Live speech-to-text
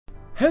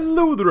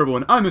Hello there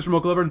everyone, I'm Mr.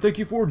 Mochalover and thank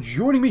you for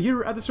joining me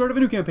here at the start of a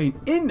new campaign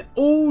in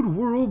Old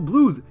World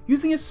Blues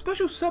using a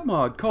special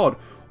submod called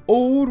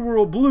Old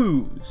World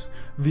Blues,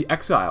 the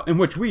Exile, in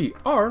which we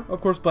are, of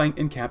course, playing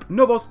in Camp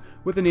Novos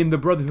with the name the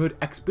Brotherhood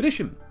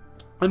Expedition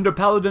under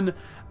Paladin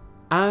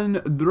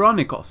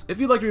Andronikos. If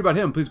you'd like to read about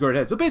him, please go right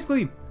ahead. So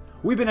basically,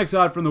 we've been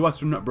exiled from the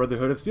Western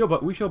Brotherhood of Steel,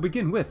 but we shall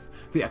begin with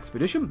the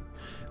expedition.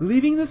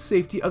 Leaving the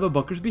safety of the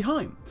bunkers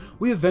behind,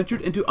 we have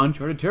ventured into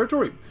uncharted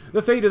territory.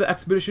 The fate of the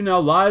expedition now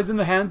lies in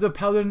the hands of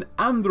Paladin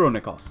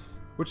Andronikos,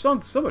 which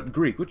sounds somewhat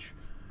Greek, which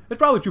is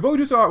probably true, but we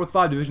do start with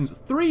 5 divisions,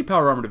 3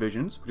 power armor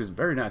divisions, which is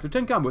very nice, so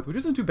 10 combat width, which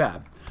isn't too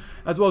bad,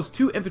 as well as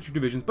 2 infantry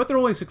divisions, but they're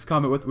only 6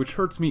 combat width, which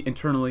hurts me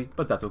internally,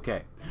 but that's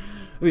okay.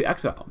 The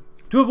Exile.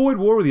 To avoid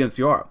war with the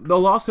NCR, the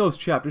Lost Hills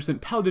chapter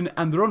sent Paladin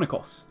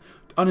Andronikos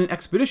on an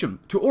expedition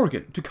to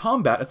Oregon to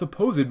combat a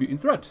supposed mutant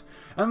threat.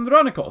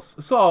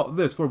 Andronikos saw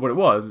this for what it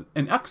was,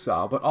 an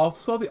exile, but also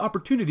saw the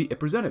opportunity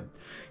it presented.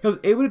 He was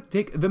able to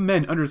take the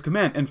men under his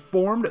command and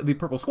formed the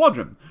Purple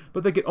Squadron,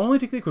 but they could only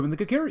take the equipment they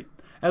could carry.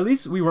 At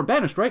least we weren't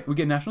banished, right? We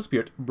get National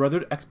Spirit,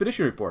 Brotherhood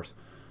Expeditionary Force.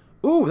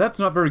 Ooh, that's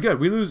not very good.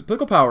 We lose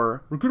political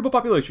power, recruitable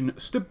population,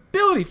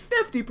 stability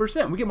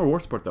 50%. We get more war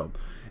support though.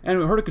 And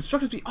we heard of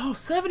construction speed,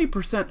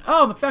 70%.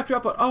 Oh, the factory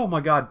output, oh my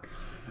god.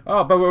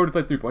 Oh, but we already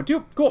played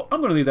 3.2. Cool, I'm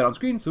going to leave that on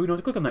screen so we don't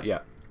have to click on that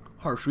yet.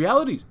 Harsh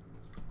realities.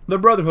 The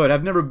Brotherhood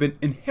have never been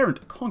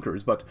inherent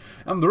conquerors, but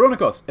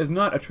Andronikos is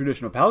not a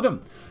traditional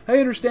paladin. He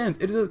understands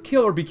it is a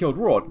kill or be killed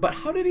world, but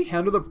how did he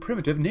handle the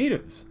primitive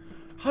natives?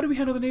 How do we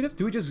handle the natives?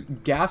 Do we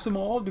just gas them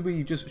all? Do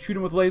we just shoot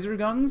them with laser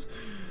guns?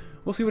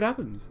 We'll see what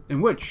happens. In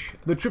which,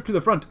 the trip to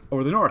the front,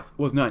 or the north,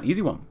 was not an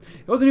easy one.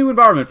 It was a new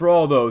environment for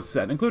all those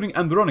set, including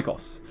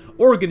Andronikos.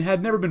 Oregon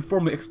had never been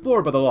formally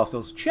explored by the Lost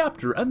Hills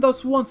chapter, and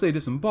thus once they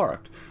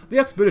disembarked, the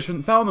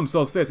expedition found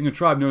themselves facing a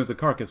tribe known as the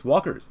Carcass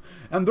Walkers.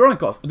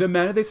 Andronikos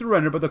demanded they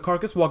surrender, but the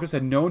Carcass Walkers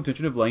had no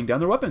intention of laying down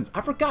their weapons. I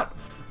forgot,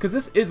 because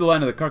this is the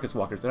land of the Carcass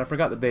Walkers, and I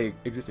forgot that they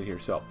existed here,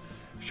 so...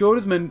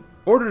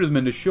 ordered his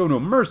men to show no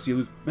mercy,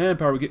 lose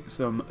manpower, get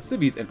some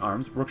civvies and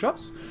arms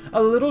workshops.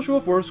 A little show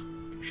of force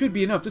should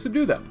be enough to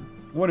subdue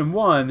them.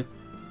 1-1,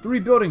 3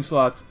 building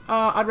slots.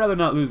 I'd rather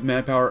not lose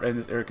manpower in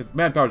this area because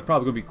manpower is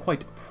probably going to be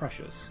quite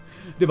precious.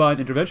 Divine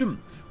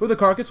intervention. With the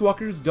Carcass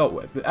Walkers dealt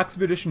with, the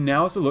expedition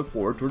now has to look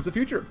forward towards the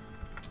future,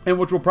 and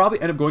which will probably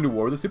end up going to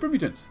war with the super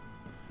mutants.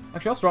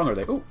 Actually, how strong are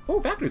they?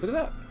 Oh, factories! Look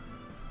at that.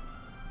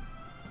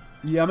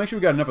 Yeah, make sure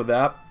we got enough of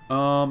that.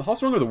 How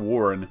strong are the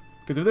Warren?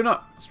 Because if they're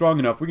not strong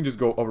enough, we can just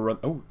go overrun.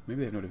 Oh, maybe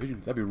they have no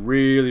divisions. That'd be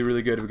really,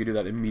 really good if we could do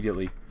that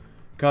immediately.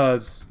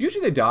 Because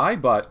usually they die,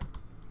 but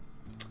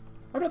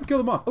I'd rather kill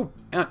them off. Oh,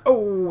 and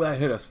that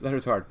hit us. That hit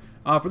us hard.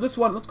 For this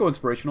one, let's go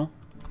inspirational.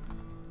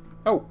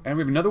 Oh, and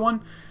we have another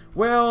one.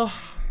 Well,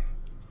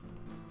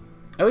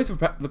 at least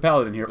for the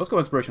paladin here, let's go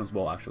inspirational as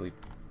well. Actually,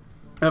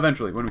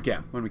 eventually, when we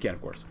can,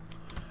 of course.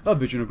 A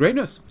vision of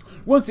greatness.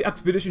 Once the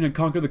expedition had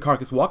conquered the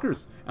Carcass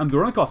Walkers,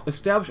 Andronikos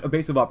established a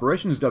base of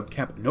operations dubbed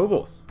Camp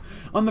Novos.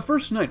 On the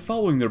first night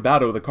following their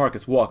battle with the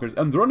Carcass Walkers,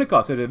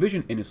 Andronikos had a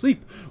vision in his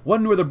sleep,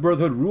 one where the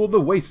Brotherhood ruled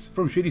the wastes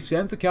from Shady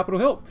Sands to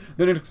Capitol Hill.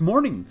 The next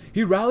morning,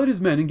 he rallied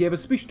his men and gave a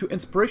speech to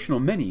inspirational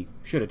many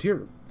shed a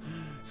tear.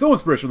 So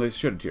inspirational they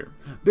shed a tear.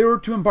 They were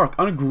to embark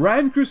on a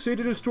grand crusade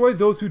to destroy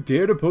those who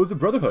dared oppose the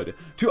Brotherhood.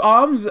 To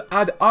arms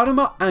ad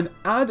arma and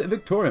ad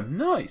victoriam.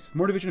 Nice.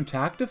 More division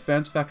attack,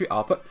 defense, factory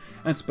output,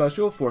 and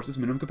special forces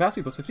minimum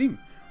capacity plus 15.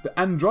 The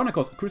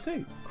Andronikos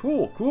crusade.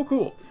 Cool, cool,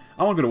 cool.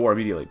 I want to go to war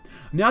immediately.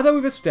 Now that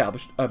we've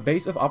established a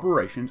base of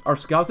operations, our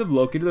scouts have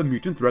located the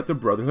mutant threat the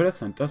Brotherhood has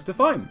sent us to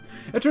find.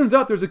 It turns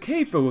out there's a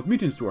cave filled with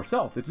mutants to our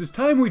south. It is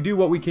time we do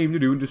what we came to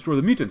do and destroy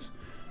the mutants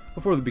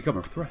before they become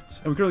a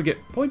threat. And we currently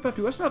get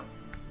 0.52. That's not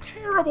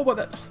terrible, but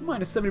that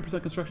minus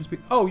 70% construction speed.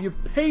 Oh, you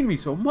pain me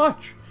so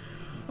much.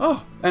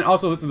 Oh, and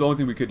also this is the only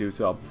thing we could do.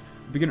 So,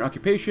 beginner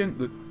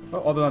occupation.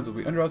 All the lands will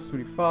be under us.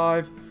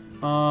 25.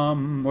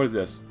 What is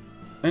this?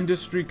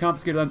 Industry,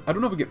 confiscated lands. I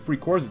don't know if we get free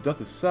cores. The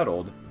dust is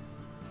settled.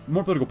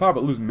 More political power,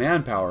 but lose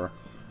manpower.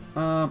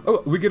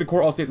 Oh, we get a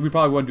core all states. We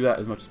probably wouldn't do that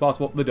as much as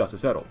possible. The dust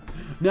is settled.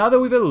 Now that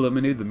we've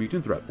eliminated the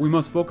mutant threat, we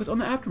must focus on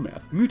the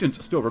aftermath.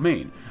 Mutants still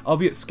remain,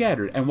 albeit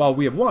scattered, and while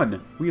we have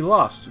won, we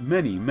lost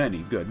many, many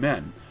good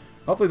men.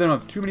 Hopefully they don't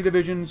have too many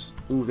divisions.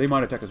 Ooh, they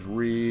might attack us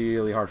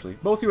really harshly.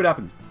 But we'll see what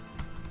happens.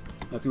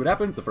 Let's see what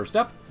happens, the first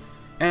step.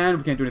 And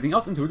we can't do anything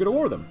else until we go to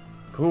war with them.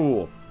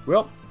 Cool.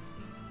 Well,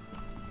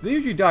 they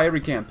usually die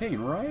every campaign,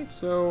 right?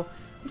 So,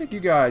 I think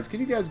you guys, can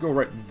you guys go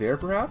right there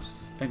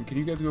perhaps? And can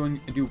you guys go and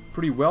do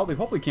pretty well? They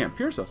hopefully can't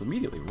pierce us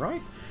immediately,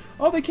 right?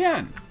 Oh, they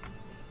can!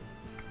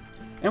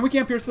 And we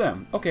can't pierce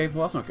them. Okay,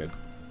 well that's not good.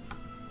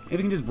 If we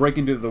can just break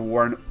into the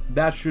war,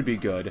 that should be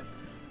good.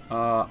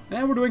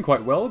 And we're doing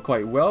quite well,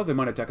 They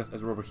might attack us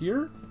as we're over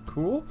here.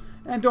 Cool.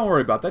 And don't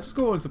worry about that. Just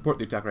go and support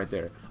the attack right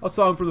there. A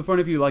song for the fun.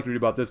 If you'd like to read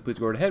about this, please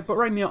go right ahead. But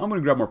right now, I'm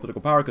going to grab more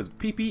political power because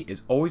PP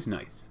is always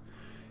nice.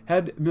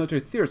 Head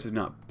military theorist is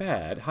not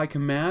bad. High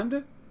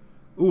command.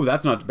 Ooh,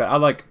 that's not bad. I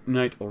like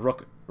Knight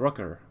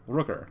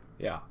Rooker.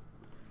 Yeah.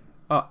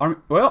 Army.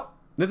 Well,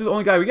 this is the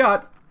only guy we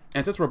got.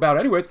 And since we're about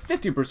anyways,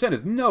 15%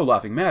 is no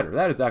laughing matter.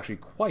 That is actually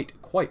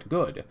quite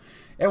good.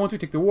 And once we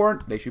take the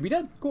warrant, they should be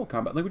dead. Cool,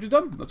 combat language is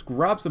done. Let's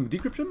grab some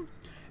decryption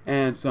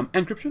and some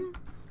encryption.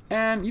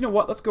 And you know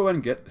what? Let's go ahead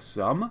and get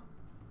some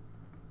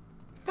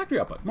factory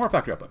output. More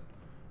factory output.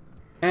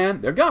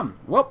 And they're gone.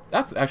 Well,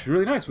 that's actually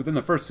really nice. Within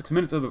the first 6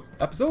 minutes of the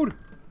episode,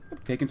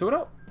 I've taken someone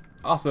out.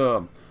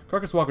 Awesome.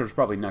 Carcass Walker is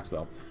probably next,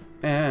 though.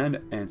 And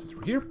since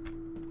we're here,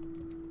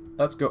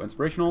 let's go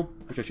Inspirational,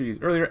 which I should use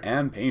earlier,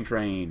 and Pain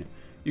Train.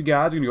 You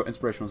guys are going to go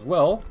Inspirational as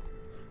well.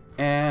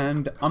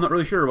 And I'm not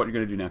really sure what you're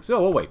going to do next.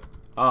 So, we'll wait.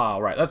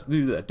 Alright, let's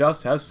do the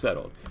dust has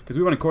settled. Because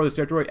we want to core this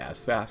territory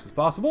as fast as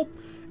possible.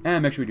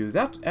 And make sure we do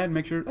that, and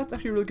make sure that's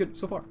actually really good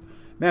so far.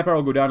 Manpower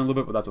will go down a little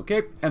bit, but that's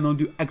okay. And then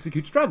do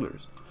Execute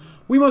Stragglers.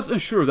 We must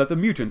ensure that the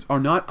mutants are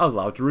not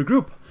allowed to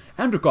regroup.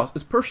 Andronikos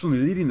is personally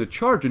leading the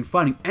charge in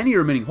finding any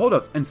remaining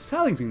holdouts and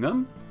silencing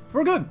them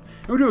for good.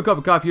 And we do a cup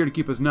of coffee here to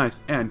keep us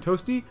nice and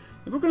toasty.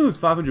 If we're going to lose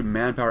 500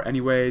 manpower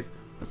anyways,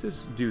 let's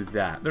just do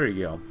that. There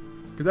you go.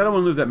 Because I don't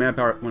want to lose that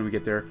manpower when we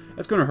get there.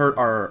 That's going to hurt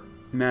our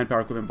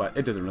manpower equipment, but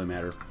it doesn't really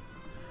matter.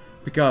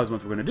 Because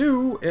what we're going to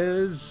do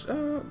is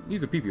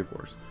use a PP, of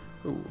course.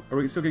 Ooh, are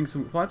we still getting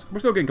some compliance? We're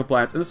still getting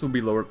compliance, and this will be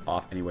lowered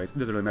off anyways. It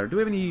doesn't really matter. Do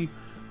we have any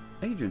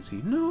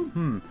agency?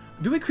 No?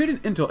 Do we create an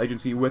intel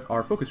agency with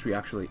our focus tree,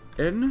 actually?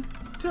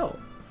 Intel.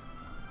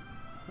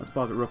 Let's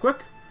pause it real quick.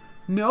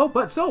 No,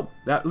 but so,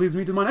 that leads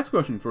me to my next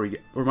question for you,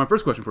 or my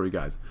first question for you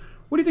guys.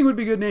 What do you think would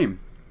be a good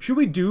name? Should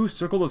we do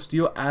Circle of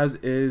Steel as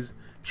is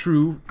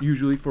true,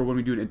 usually, for when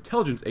we do an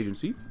intelligence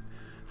agency?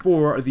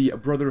 For the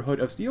Brotherhood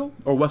of Steel?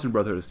 Or Western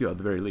Brotherhood of Steel, at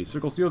the very least.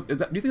 Circle of Steel, do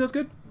you think that's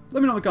good?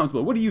 Let me know in the comments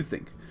below. What do you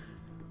think?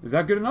 Is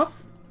that good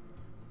enough?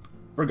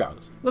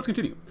 Regardless, let's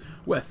continue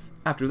with,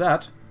 after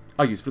that,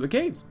 a use for the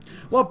caves.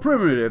 While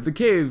primitive, the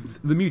caves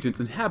the mutants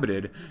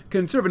inhabited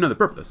can serve another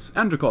purpose.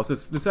 Andronikos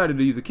has decided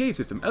to use the cave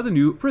system as a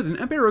new prison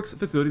and barracks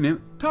facility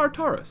named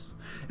Tartarus.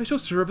 It shall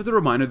serve as a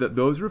reminder that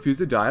those who refuse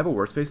to die have a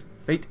worse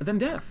fate than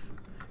death.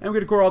 And we're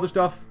going to core all this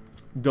stuff.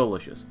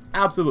 Delicious.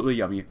 Absolutely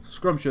yummy.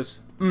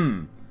 Scrumptious.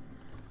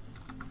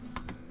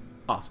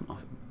 Awesome.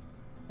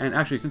 And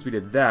actually, since we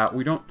did that,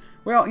 we don't...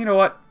 Well, you know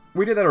what?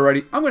 We did that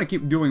already. I'm going to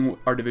keep doing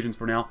our divisions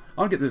for now.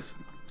 I'll get this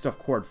stuff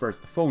cored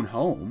first. Phone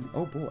home.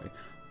 Oh, boy.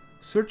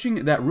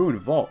 Searching that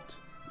ruined vault.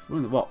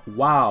 Ruined the vault.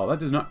 Wow, that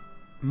does not...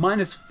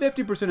 Minus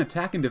 50%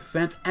 attack and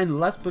defense and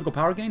less political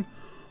power gain?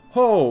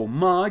 Oh,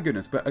 my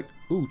goodness. But,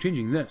 ooh,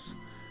 changing this.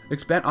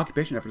 Expand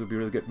occupation efforts will be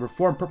really good.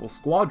 Reform Purple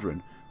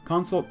Squadron.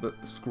 Consult the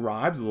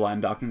scribes. The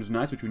land doctrine is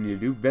nice, which we need to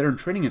do. Veteran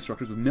training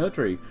instructors with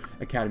military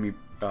academy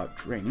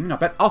training. Not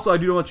bad. Also, I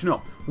do want to let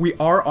you know, we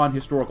are on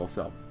historical,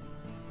 so.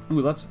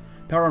 Ooh, let's...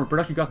 Power armor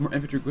production costs, more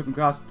infantry equipment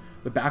costs,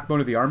 the backbone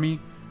of the army.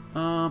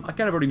 I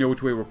kind of already know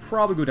which way we'll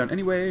probably go down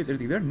anyways.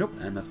 Anything there? Nope.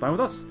 And that's fine with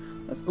us.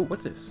 Oh,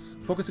 what's this?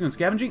 Focusing on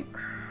scavenging?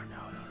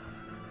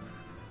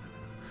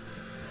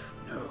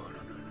 No. Oh,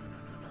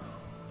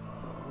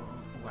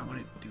 I want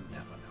to do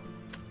that one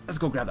though. Let's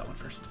go grab that one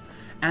first.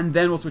 And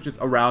then we'll switch this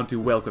around to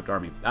well-equipped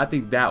army. I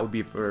think that would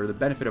be for the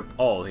benefit of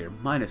all here.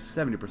 Minus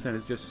 70%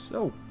 is just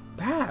so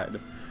bad.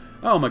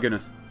 Oh my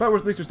goodness. But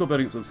at least we're still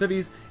building up some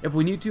civies. If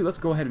we need to, let's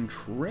go ahead and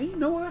train.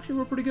 No, actually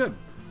we're pretty good.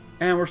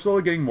 And we're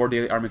slowly getting more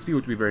daily arm XP, which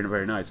would be very,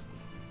 very nice.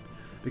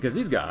 Because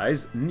these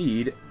guys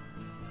need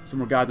some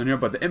more guys on here,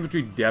 but the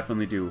infantry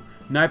definitely do.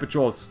 Night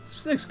patrols,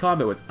 6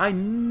 combat with. I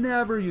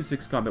never use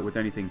 6 combat with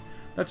anything.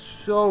 That's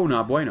so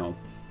not bueno.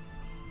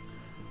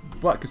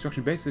 But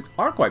construction basics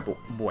are quite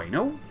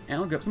bueno. And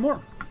I'll get some more.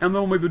 And then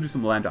we'll maybe do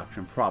some land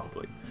auction,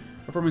 probably.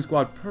 Performing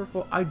squad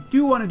purple. I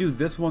do want to do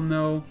this one,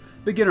 though.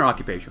 Beginner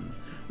occupation.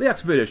 The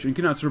expedition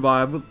cannot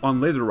survive on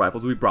laser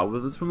rifles we brought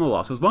with us from the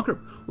Lost House bunker.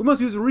 We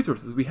must use the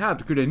resources we have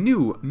to create a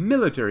new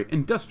military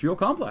industrial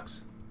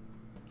complex.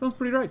 Sounds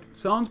pretty right.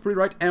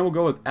 And we'll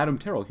go with Adam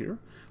Terrell here.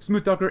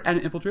 Smooth Talker and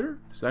an Infiltrator.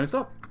 Sign us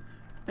up.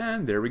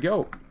 And there we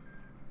go.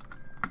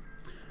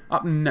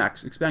 Up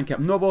next, expand Camp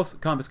Novos,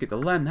 confiscate the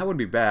land. That wouldn't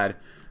be bad.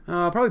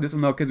 Probably this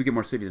one though, because we get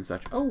more cities and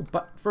such. Oh,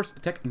 but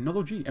first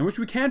technology, in which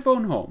we can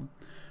phone home.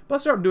 But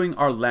let's start doing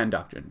our land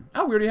doctrine.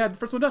 Oh, we already had the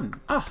first one done.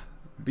 Ah,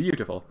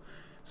 beautiful.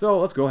 So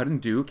let's go ahead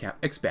and do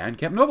expand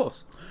Camp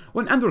Novos.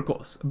 When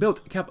Andronikos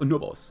built Camp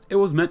Novos, it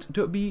was meant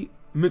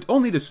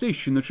only to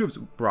station the troops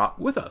brought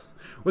with us.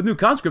 With new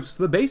conscripts,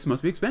 the base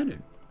must be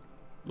expanded.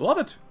 Love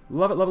it.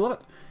 Love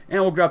it.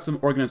 And we'll grab some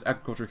organized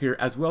agriculture here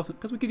as well,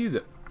 because we could use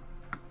it.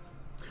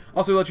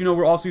 Also, to let you know,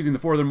 we're also using the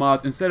 4 other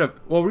mods instead of,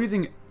 well, we're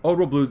using Old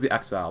World Blues, the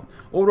Exile,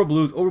 Old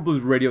World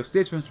Blues Radio,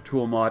 Stage Transfer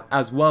Tool mod,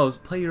 as well as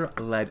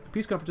player-led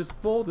peace conferences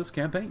for this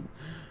campaign.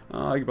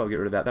 I could probably get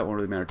rid of that. That won't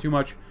really matter too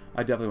much.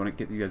 I definitely want to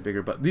get these guys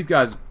bigger, but these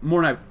guys,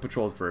 more night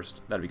patrols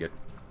first. That'd be good.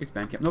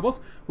 Expand Camp Nobles.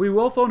 We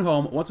will phone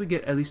home once we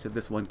get at least to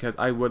this one, because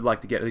I would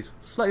like to get at least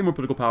slightly more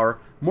political power,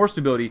 more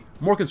stability,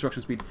 more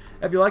construction speed.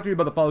 If you like to read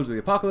about the followers of the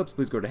apocalypse,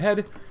 please go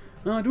ahead.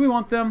 Do we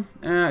want them?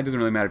 It doesn't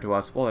really matter to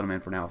us. We'll let them in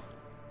for now.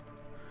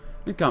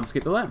 And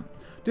confiscate the land.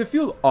 To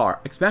fuel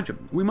our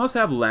expansion, we must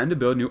have land to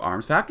build new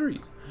arms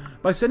factories.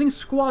 By sending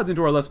squads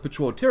into our less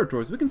patrolled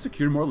territories, we can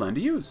secure more land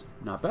to use.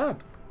 Not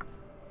bad.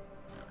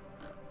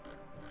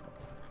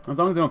 As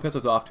long as they don't piss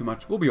us off too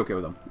much, we'll be okay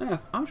with them. Yeah,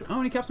 how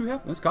many caps do we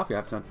have? This coffee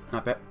half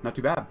not bad, not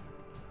too bad.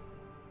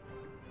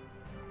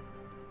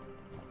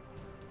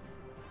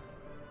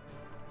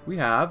 We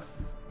have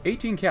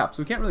 18 caps,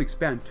 so we can't really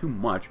expand too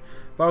much.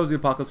 Borrows the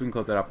Apocalypse, we can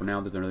close that out for now.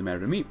 It doesn't really matter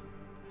to me.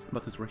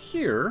 But since we're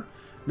here,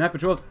 Night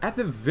Patrols, at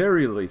the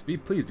very least,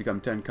 please become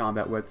 10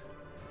 combat width.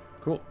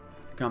 Cool.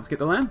 Confiscate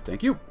the land.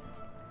 Thank you.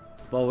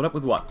 Follow it up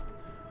with what?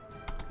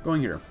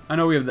 Going here. I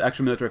know we have the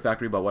extra military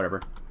factory, but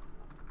whatever.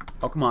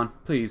 Oh, come on.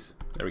 Please.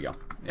 There we go.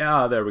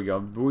 Yeah, there we go.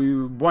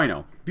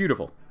 Bueno.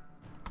 Beautiful.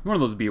 One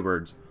of those B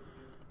words.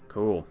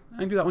 Cool. I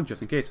can do that one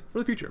just in case, for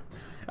the future.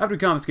 After we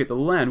confiscate the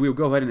land, we will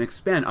go ahead and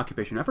expand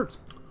occupation efforts.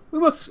 We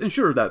must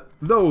ensure that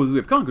those we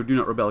have conquered do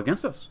not rebel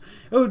against us.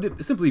 It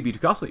would simply be too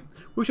costly.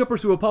 We shall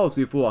pursue a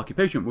policy of full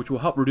occupation, which will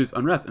help reduce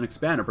unrest and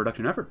expand our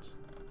production efforts.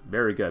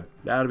 Very good.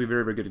 That'll be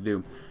very, very good to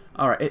do.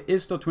 Alright, it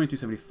is still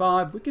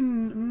 2275. We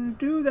can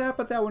do that,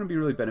 but that wouldn't be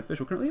really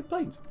beneficial. Currently, we have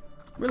planes.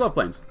 We love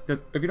planes,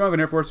 because if you don't have an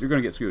air force, you're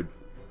going to get screwed.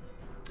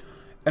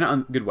 And not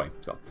in a good way.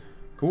 So,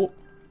 cool.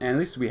 And at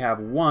least we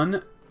have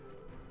one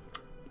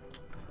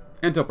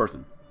intel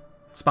person.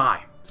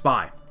 Spy.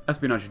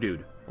 Espionage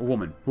dude. Or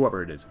woman.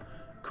 Whoever it is.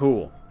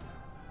 Cool.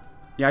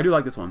 Yeah, I do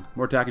like this one.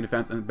 More attack and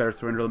defense and better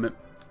surrender limit.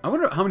 I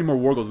wonder how many more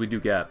war goals we do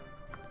get.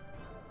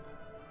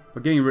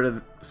 But getting rid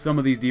of some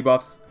of these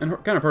debuffs and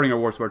kind of hurting our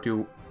war score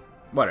too.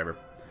 Whatever.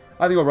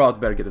 I think overall it's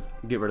better to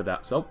get rid of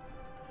that. So,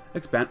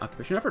 expand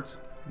occupation efforts.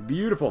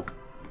 Beautiful.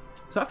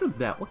 So after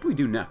that, what can we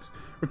do next?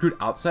 Recruit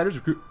outsiders,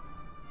 recruit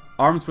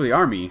arms for the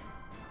army,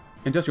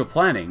 industrial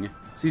planning,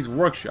 seize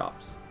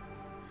workshops.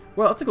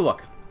 Well, let's take a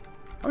look.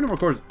 How many more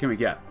cores can we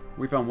get?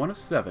 We found 1 of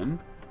 7.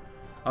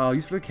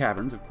 Used for the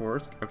caverns, of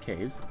course, or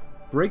caves.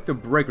 Break the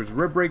breakers,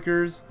 rib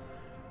breakers.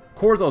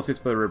 Cores all states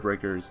by the rib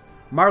breakers.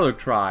 Marlic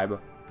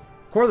tribe.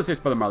 Core of the states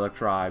by the Marlic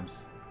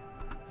tribes.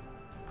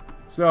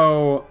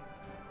 So,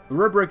 the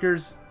rib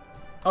breakers.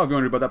 Oh, if you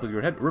want to read about that, please go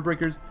ahead. Rib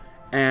breakers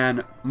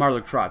and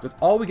Marlic tribes. That's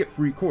all we get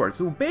free cores.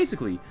 So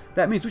basically,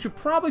 that means we should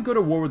probably go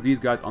to war with these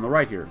guys on the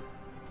right here.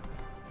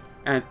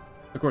 And,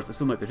 of course,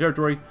 assimilate the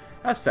territory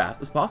as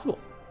fast as possible.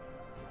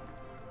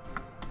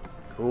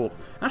 Cool.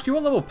 Actually,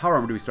 what level of power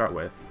armor do we start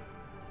with?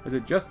 Is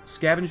it just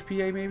scavenge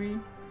PA, maybe?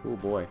 Oh,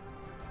 boy.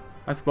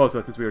 I suppose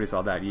so, since we already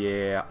saw that.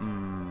 Yeah,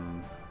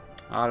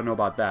 I don't know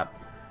about that.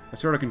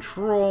 Assert of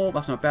control.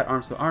 That's not bad.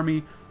 Arms to the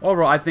army.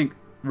 Overall, I think,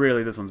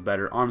 really, this one's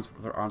better. Arms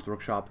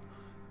workshop.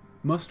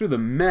 Muster the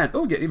men.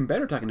 Oh, get even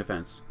better attack and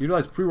defense.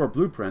 Utilize pre-war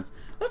blueprints.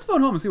 Let's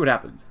phone home and see what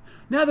happens.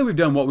 Now that we've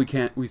done what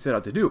we set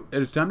out to do,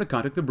 it is time to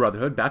contact the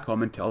Brotherhood back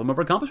home and tell them of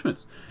our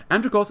accomplishments.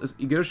 Andronikos is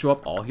eager to show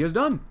off all he has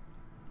done.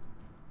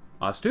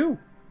 Us too.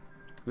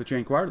 The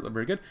chain choir,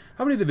 very good.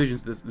 How many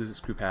divisions does this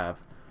group have?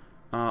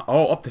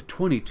 Oh, up to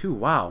 22.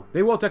 Wow.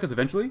 They will attack us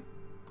eventually.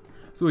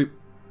 So we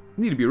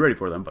need to be ready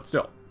for them, but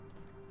still.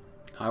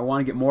 I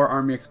want to get more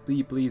army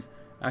XP, please.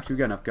 Actually, we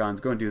got enough guns.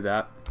 Go and do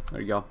that.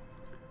 There you go.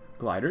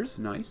 Gliders,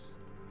 nice.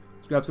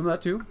 Let's grab some of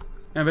that too.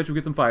 And eventually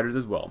get some fighters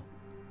as well.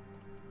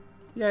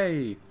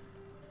 Yay.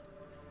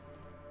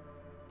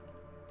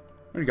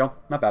 There you go.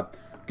 Not bad.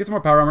 Get some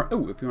more power armor. Oh, if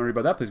you want to read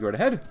about that, please go right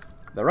ahead.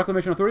 The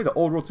Reclamation Authority, the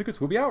Old World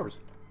Secrets will be ours.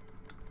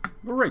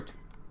 Great.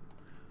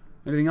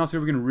 Anything else here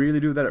we can really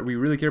do that we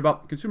really care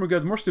about? Consumer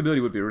goods, more stability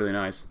would be really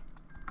nice.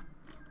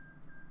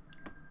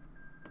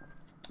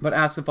 But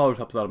acid followers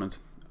help settlements.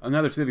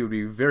 Another city would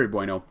be very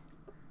bueno.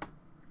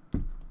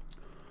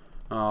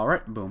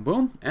 Alright, boom,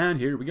 boom. And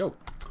here we go.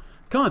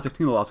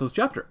 Contacting the Lost Souls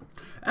chapter.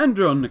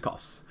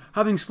 Andronikos,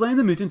 having slain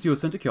the mutants he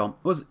was sent to kill,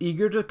 was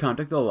eager to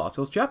contact the Lost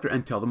Souls chapter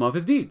and tell them of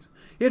his deeds.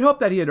 He had hoped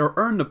that he had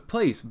earned a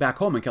place back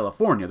home in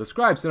California. The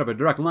scribe set up a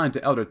direct line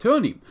to Elder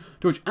Tony,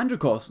 to which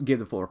Andronikos gave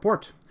the full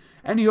report.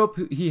 Any hope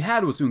he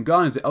had was soon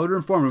gone as the Elder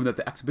informed him that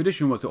the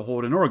expedition was to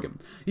hold in Oregon.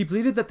 He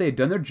pleaded that they had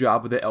done their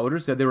job, but the Elder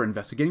said they were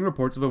investigating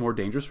reports of a more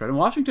dangerous threat in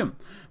Washington.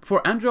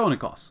 Before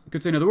Andronikos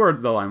could say another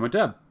word, the line went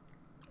dead.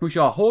 We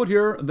shall hold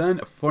here,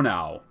 then, for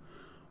now.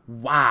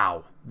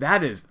 Wow.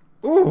 That is...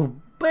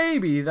 Ooh,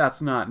 baby,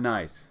 that's not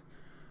nice.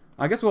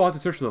 I guess we'll have to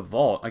search the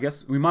vault. I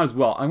guess we might as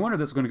well. I wonder if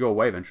this is going to go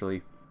away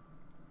eventually.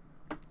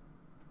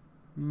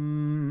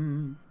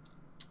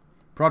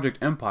 Project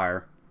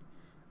Empire.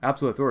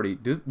 Absolute Authority.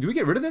 Do we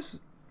get rid of this?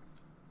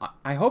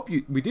 I hope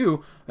we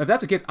do. If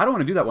that's the case, I don't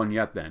want to do that one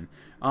yet then.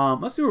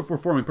 Let's do it for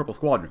forming Purple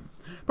Squadron.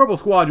 Purple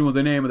Squadron was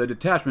the name of the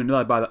detachment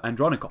led by the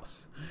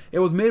Andronikos. It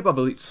was made up of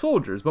elite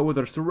soldiers, but with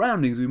our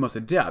surroundings we must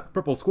adapt.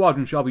 Purple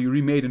Squadron shall be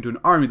remade into an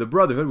army of the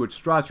Brotherhood which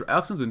strives for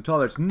excellence and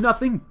tolerates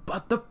nothing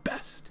but the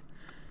best.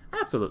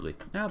 Absolutely.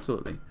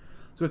 Absolutely.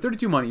 So we have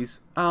 32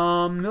 monies.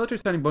 Military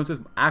standing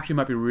bonuses actually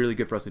might be really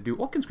good for us to do.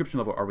 What conscription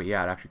level are we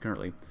at actually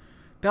currently?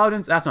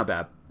 Paladins, that's not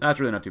bad. That's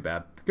really not too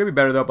bad. Could be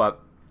better though, but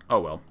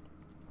oh well.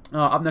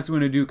 Up next we're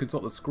going to do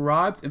consult the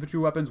scribes, infantry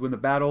weapons, win the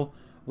battle.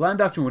 Land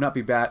doctrine would not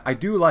be bad. I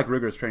do like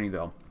rigorous training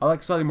though. I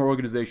like slightly more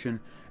organization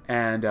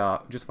and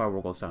justify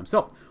war goals time.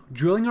 So,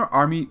 drilling our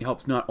army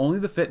helps not only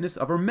the fitness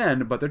of our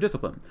men, but their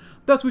discipline.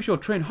 Thus, we shall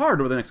train hard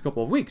over the next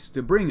couple of weeks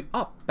to bring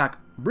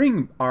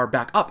our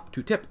back up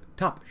to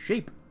tip-top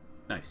shape.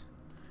 Nice.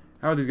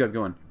 How are these guys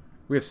going?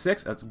 We have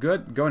 6. That's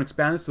good. Go and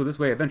expand this so this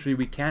way eventually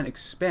we can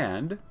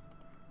expand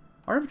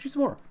our infantry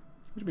some more,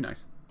 which would be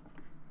nice.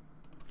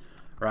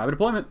 Rapid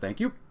deployment. Thank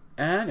you.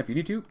 And if you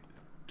need to,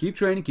 keep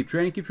training, keep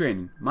training, keep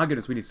training. My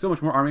goodness, we need so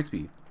much more army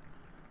XP.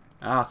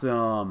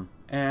 Awesome.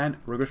 And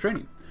rigorous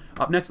training.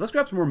 Up next, let's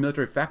grab some more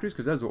military factories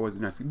because that's always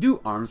nice to do.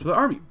 Arms for the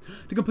army.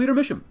 To complete our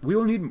mission, we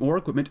will need more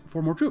equipment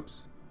for more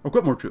troops. Or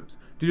equip more troops.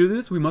 To do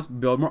this, we must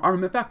build more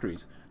armament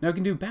factories. Now we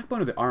can do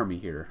backbone of the army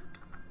here.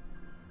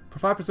 For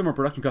 5% more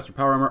production cost for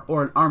power armor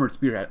or an armored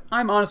spearhead.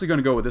 I'm honestly going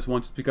to go with this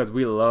one just because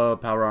we love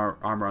power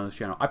armor on this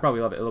channel. I probably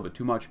love it a little bit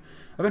too much.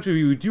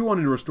 Eventually, we do want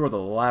to restore the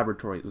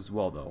laboratory as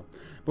well, though.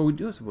 But we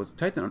do suppose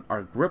tighten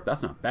our grip.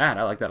 That's not bad.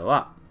 I like that a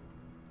lot.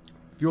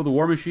 Fuel the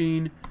war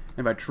machine.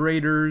 Invite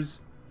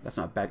traders. That's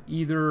not bad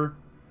either.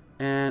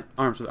 And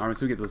arms for the army.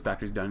 So we get those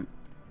factories done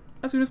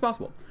as soon as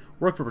possible.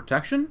 Work for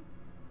protection.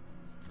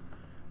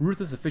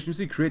 Ruthless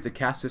efficiency. Create the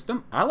caste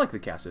system. I like the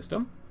caste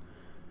system.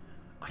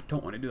 I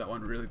don't want to do that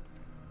one, really.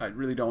 I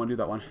really don't want to do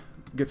that one.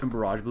 Get some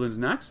barrage balloons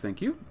next,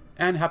 thank you.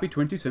 And happy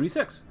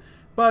 2276.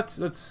 But,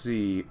 let's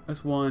see.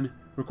 This one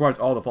requires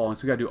all the following,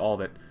 so we gotta do all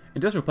of it.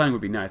 Industrial planning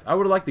would be nice. I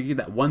would like to get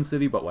that one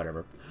city, but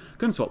whatever.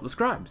 Consult the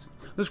scribes.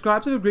 The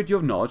scribes have a great deal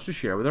of knowledge to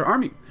share with our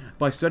army.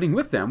 By studying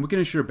with them, we can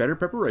ensure better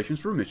preparations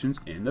for missions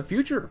in the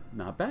future.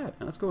 Not bad.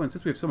 Now let's go in,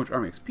 since we have so much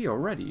army XP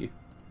already.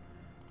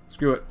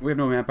 Screw it. We have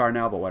no manpower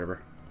now, but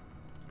whatever.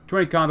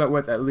 20 combat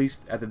width, at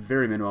least, at the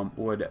very minimum,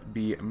 would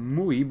be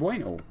muy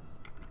bueno.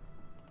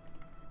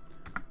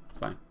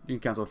 Fine. You can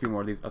cancel a few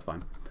more of these. That's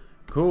fine.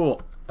 Cool.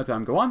 Let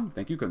time go on.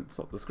 Thank you.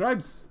 Consult the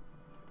scribes.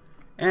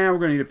 And we're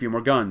going to need a few more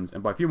guns.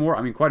 And by a few more,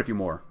 I mean quite a few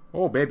more.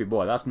 Oh, baby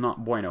boy. That's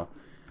not bueno.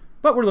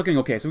 But we're looking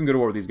okay, so we can go to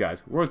war with these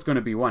guys. It's going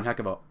to be one heck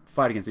of a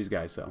fight against these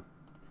guys, so.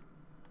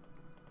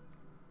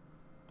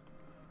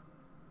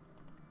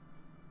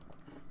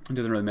 It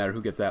doesn't really matter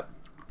who gets that.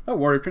 Oh,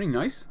 warrior training.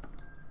 Nice.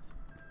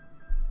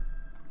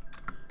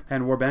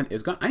 Hand warband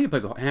is gone. I need to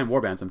play a hand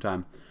warband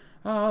sometime.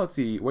 Let's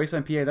see.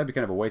 Wasteland PA. That'd be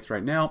kind of a waste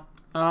right now.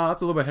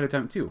 That's a little bit ahead of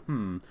time, too.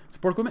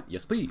 Support equipment?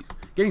 Yes, please.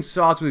 Getting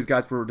saws for these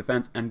guys for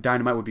defense, and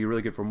dynamite would be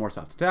really good for more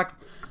soft attack.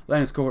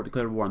 Landis cohort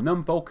declared war on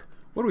them folk.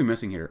 What are we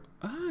missing here?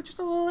 Just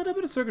a little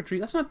bit of circuitry.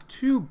 That's not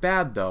too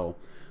bad, though.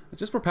 It's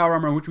just for power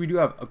armor, which we do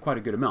have quite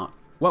a good amount.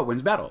 What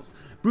wins battles?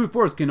 Brute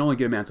force can only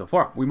get a man so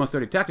far. We must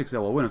study tactics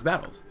that will win us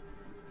battles.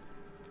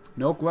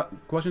 No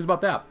questions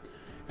about that.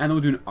 And then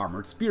we'll do an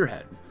armored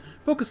spearhead.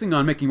 Focusing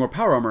on making more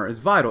power armor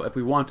is vital if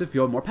we want to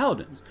field more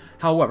paladins.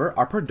 However,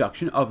 our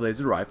production of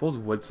laser rifles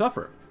would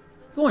suffer.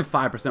 It's only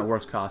 5%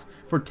 worse cost.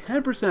 For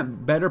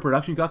 10% better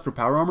production cost for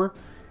power armor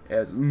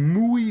is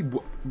muy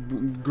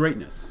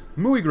greatness.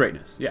 Muy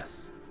greatness,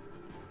 yes.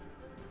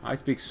 I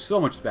speak so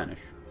much Spanish.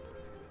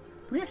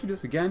 Can we actually do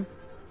this again?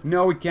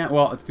 No, we can't.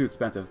 Well, it's too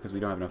expensive because we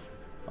don't have enough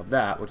of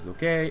that, which is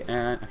okay.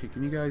 And actually,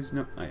 can you guys...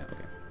 No. Oh, yeah,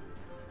 okay.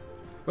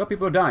 Well,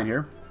 people are dying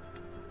here.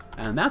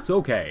 And that's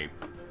okay.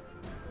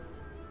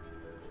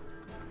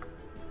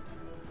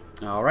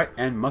 Alright,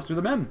 and muster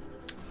the men.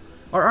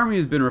 Our army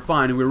has been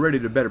refined and we're ready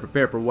to better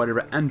prepare for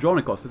whatever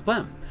Andronikos has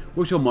planned.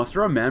 We shall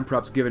muster our men,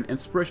 perhaps give an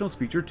inspirational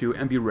speech or two,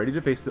 and be ready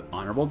to face the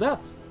honorable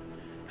deaths.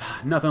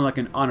 Nothing like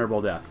an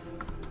honorable death.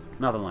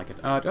 Nothing like it.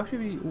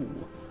 Actually,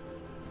 ooh.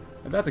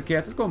 If that's the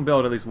case, let's go and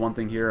build at least one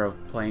thing here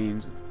of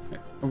planes.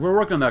 We're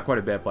working on that quite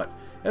a bit, but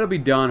it'll be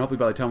done hopefully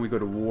by the time we go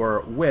to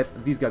war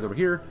with these guys over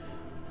here.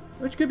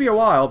 Which could be a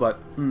while, but,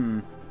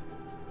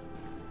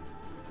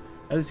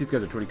 At least these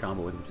guys are 20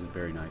 combo with, which is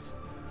very nice.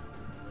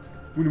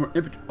 We need more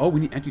infantry. Oh, we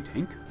need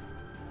anti-tank?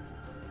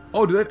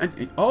 Oh, do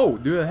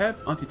they have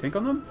anti-tank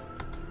on them?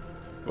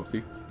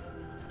 Whoopsie.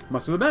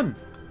 Muster the men.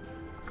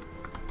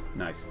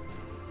 Nice.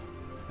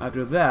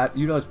 After that,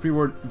 utilize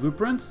pre-war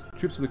blueprints.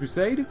 Troops for the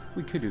crusade.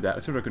 We could do that.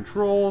 Assert our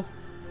control.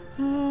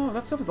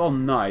 That stuff is all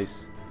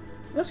nice.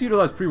 Let's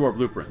utilize pre-war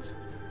blueprints.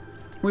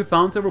 We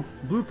found several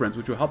blueprints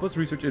which will help us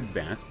research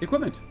advanced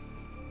equipment.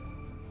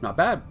 Not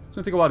bad. It's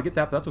going to take a while to get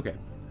that, but that's okay.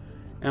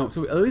 And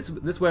so at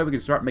least this way we can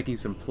start making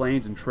some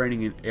planes and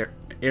training in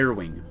air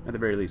wing. At the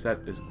very least, that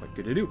is quite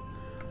good to do.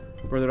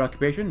 Further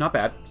occupation, not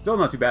bad. Still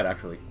not too bad,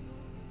 actually.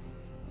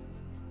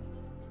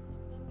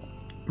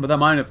 But that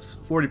minus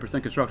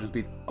 40% construction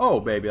speed. Oh,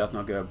 baby, that's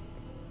not good.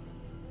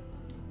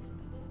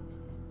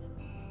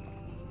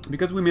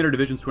 Because we made our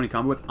divisions 20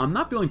 combat width, I'm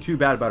not feeling too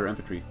bad about our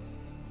infantry.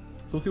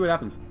 So we'll see what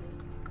happens.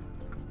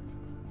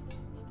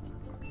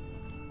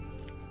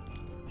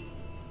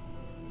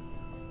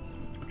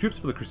 Troops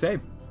for the crusade.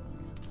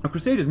 A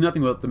crusade is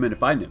nothing without the men to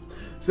fight in it.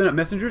 Send up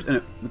messengers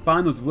and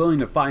find those willing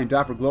to fight and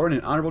die for glory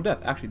and an honorable death.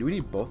 Actually, do we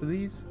need both of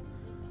these?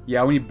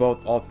 Yeah, we need both,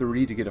 all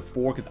three to get a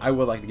 4, because I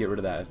would like to get rid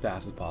of that as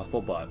fast as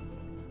possible, but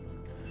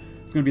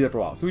it's going to be there for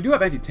a while. So we do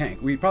have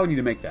anti-tank. We probably need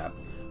to make that.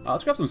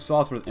 Let's grab some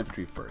saws for the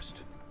infantry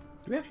first.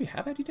 Do we actually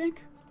have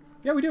anti-tank?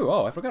 Yeah, we do.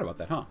 Oh, I forgot about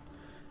that, huh?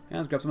 And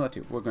let's grab some of that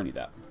too. We're going to need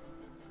that.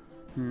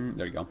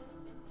 There you go.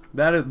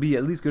 That'll be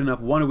at least good enough.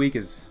 One a week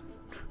is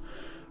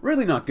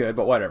really not good,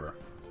 but whatever.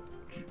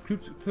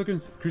 Troops for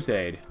the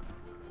crusade.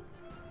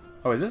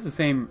 Oh, is this the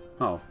same?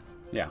 Oh,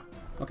 yeah.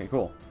 Okay,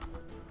 cool.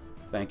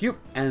 Thank you.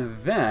 And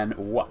then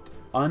what?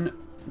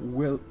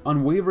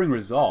 Unwavering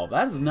resolve.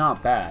 That is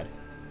not bad.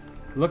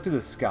 Look to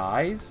the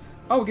skies.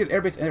 Oh, we get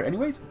airbase air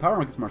anyways. Power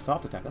armor gets more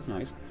soft attack. That's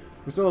nice.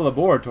 We're still a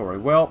laboratory.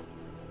 Well,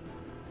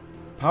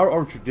 power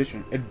over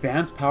tradition.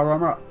 Advanced power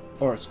armor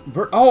or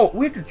oh,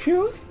 we have to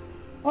choose?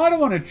 I don't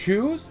want to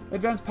choose.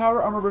 Advanced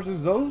power armor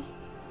versus those.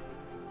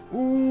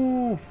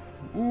 Ooh.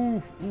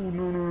 Ooh,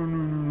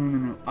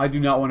 no. I do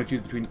not want to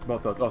choose between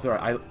both those. Oh, sorry.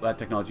 I let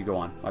technology go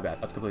on. My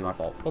bad. That's completely my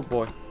fault. Oh,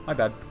 boy. My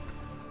bad.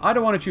 I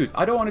don't want to choose.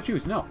 I don't want to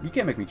choose. No, you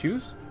can't make me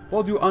choose.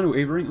 We'll do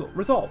unwavering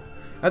resolve.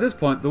 At this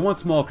point, the one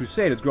small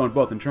crusade has grown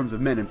both in terms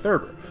of men and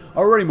fervor.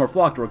 Already more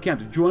flock to our camp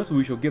to join us, and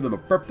we shall give them a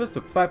purpose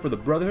to fight for the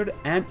Brotherhood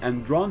and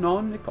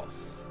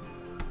Andronikos.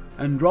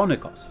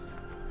 Andronikos.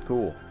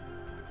 Cool.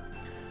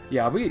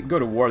 Yeah, if we go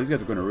to war, these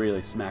guys are going to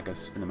really smack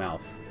us in the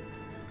mouth.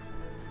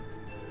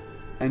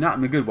 And not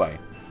in a good way.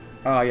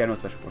 Yeah, no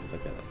special forces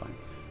like that. That's fine.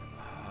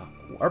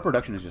 Our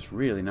production is just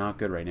really not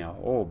good right now.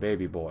 Oh,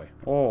 baby boy.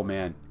 Oh,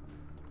 man.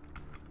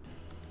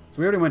 So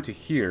we already went to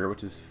here,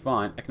 which is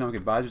fun. Economic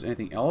advisors.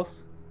 Anything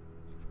else?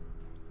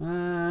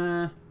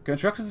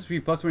 Construction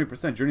speed plus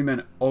 20%.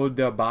 Journeyman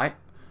Obadiah.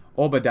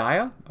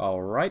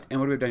 Alright. And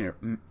what do we have done here?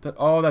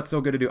 Oh, that's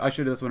so good to do. I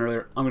should have done this one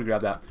earlier. I'm going to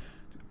grab that.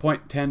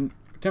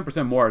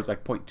 10% more is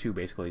like 0.2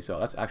 basically. So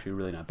that's actually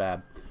really not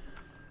bad.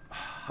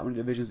 How many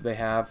divisions do they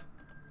have?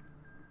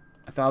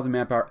 1,000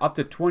 manpower, up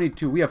to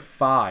 22. We have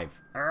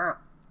 5.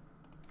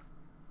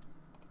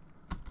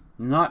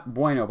 Not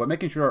bueno, but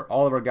making sure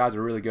all of our guys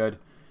are really good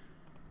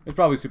is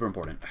probably super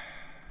important.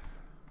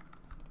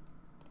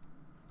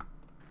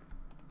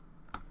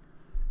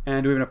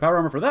 And do we have enough power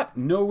armor for that?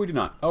 No, we do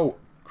not. Oh,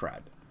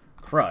 crud.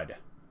 Crud.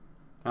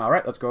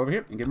 Alright, let's go over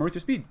here and get more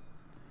research speed.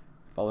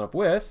 Followed up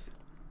with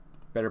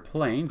better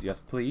planes,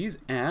 yes please,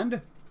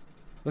 and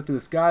look to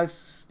the skies,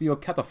 steel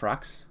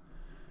cataphracts.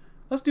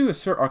 Let's do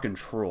assert our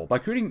control by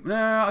creating...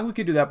 Nah, we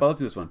could do that, but let's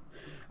do this one.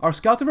 Our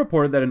scouts have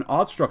reported that an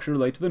odd structure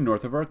lay to the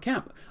north of our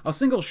camp. A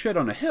single shed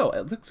on a hill.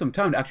 It took some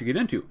time to actually get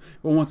into,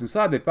 but once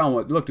inside, they found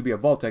what looked to be a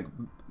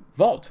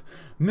vault,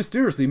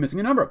 mysteriously missing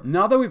a number.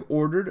 Now that we've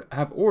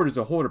have orders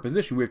to hold our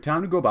position, we have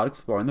time to go about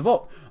exploring the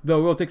vault.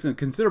 Though it will take some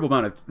considerable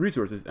amount of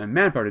resources and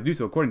manpower to do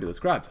so, according to the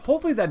scribes.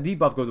 Hopefully that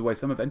debuff goes away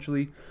some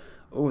eventually.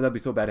 Oh, that'd be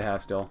so bad to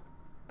have still.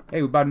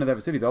 Hey, we bought another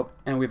city though,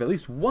 and we have at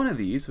least one of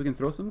these, so we can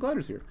throw some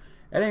gliders here.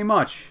 It ain't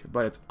much,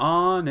 but it's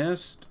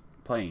honest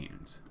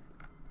planes.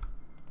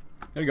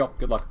 There you go.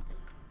 Good luck.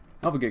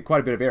 I'll get quite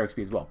a bit of air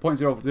XP as well.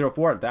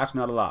 0.004, that's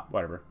not a lot.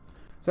 Whatever.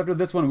 So after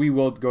this one, we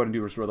will go ahead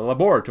and restore the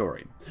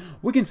laboratory.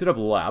 We can set up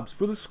labs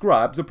for the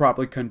scribes to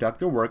properly conduct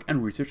their work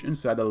and research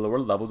inside the lower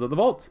levels of the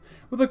vault.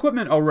 With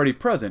equipment already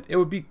present, it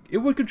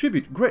would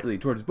contribute greatly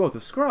towards both the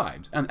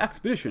scribes and the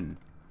expedition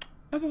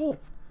as a whole.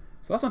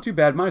 So that's not too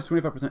bad. Minus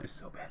 25% is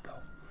so bad,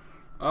 though.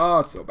 Oh,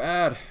 it's so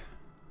bad.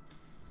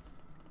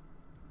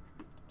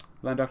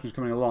 Land doctrine's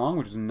coming along,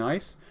 which is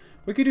nice.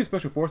 We could do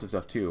special forces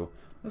stuff, too.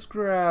 Let's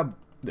grab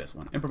this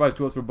one. Improvised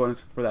tools for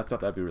bonus for that stuff.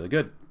 That'd be really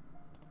good.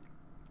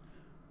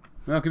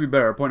 Well, it could be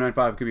better.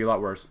 0.95 could be a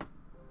lot worse.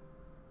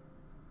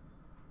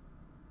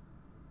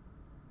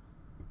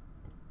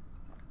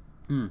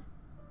 At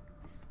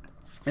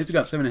least we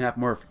got 7.5%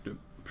 more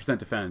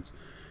defense,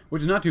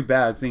 which is not too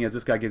bad, seeing as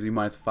this guy gives you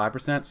minus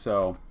 5%.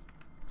 So,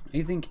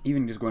 I think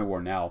even just going to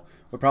war now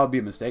would probably be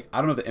a mistake. I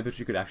don't know if the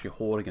infantry could actually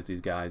hold against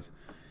these guys.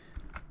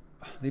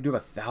 They do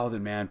have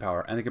 1,000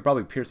 manpower, and they could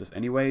probably pierce us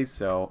anyways.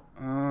 So,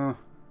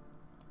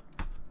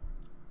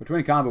 which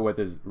 20 combo with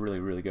is really,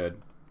 really good.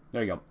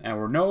 There you go. And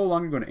we're no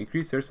longer going to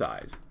increase their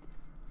size.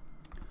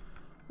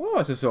 Oh,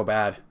 this is so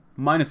bad.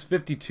 Minus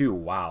 52.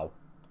 Wow.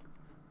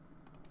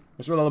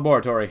 Restore the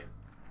laboratory.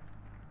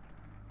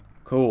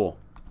 Cool.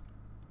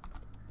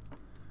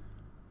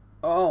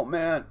 Oh,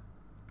 man.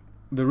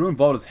 The ruined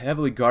vault is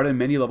heavily guarded and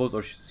many levels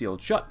are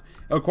sealed shut.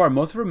 It will require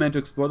most of our men to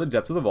explore the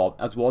depths of the vault,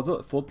 as well as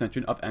the full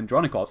attention of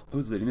Andronikos, who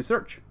is leading the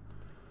search.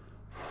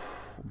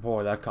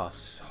 Boy, that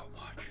costs so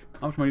much.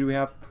 How much money do we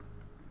have?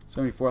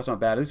 74, that's not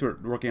bad. At least we're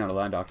working on a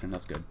land doctrine.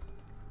 That's good.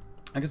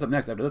 I guess up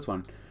next, after this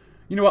one...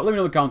 You know what? Let me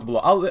know in the comments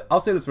below. I'll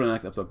say this for the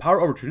next episode.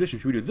 Power over tradition.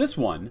 Should we do this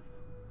one?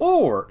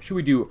 Or should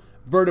we do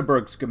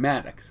Vertibird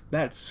schematics?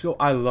 That's so...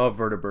 I love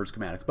Vertibird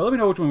schematics. But let me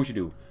know which one we should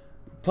do.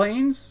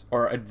 Planes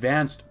or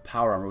advanced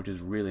power armor, which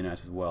is really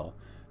nice as well.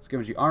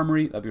 Scavenger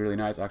armory. That'd be really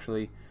nice,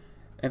 actually.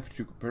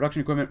 Infantry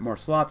production equipment. More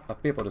slots. A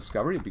papal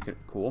discovery. It'd be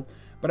cool.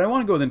 But I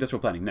want to go with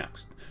industrial planning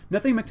next.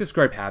 Nothing makes a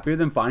scribe happier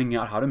than finding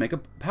out how to make a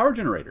power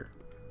generator.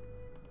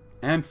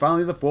 And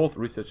finally, the 4th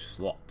research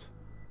slot.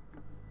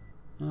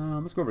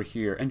 Let's go over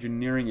here.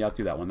 Engineering, yeah, let's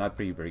do that one. That'd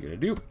be very good to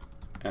do.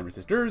 And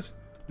resistors,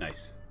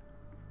 nice.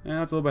 And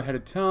that's a little bit ahead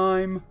of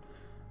time.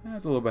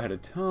 That's a little bit ahead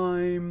of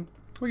time.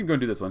 We can go and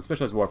do this one,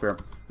 specialized warfare.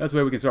 That's the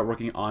way we can start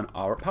working on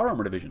our power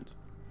armor divisions.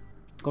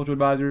 Cultural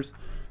advisors,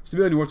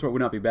 stability war support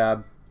would not be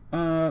bad.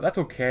 That's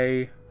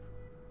okay.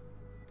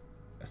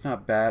 That's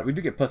not bad. We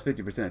do get plus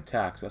 50%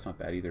 attack, so that's not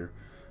bad either.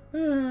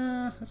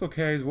 That's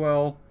okay as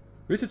well.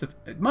 Resource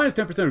minus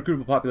 10%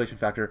 recruitable population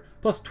factor,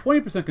 plus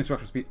 20%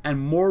 construction speed, and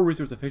more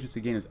resource efficiency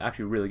gain is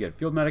actually really good.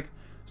 Field medic,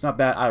 it's not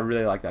bad. I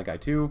really like that guy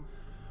too.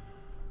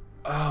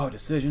 Oh,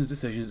 decisions,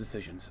 decisions,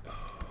 decisions.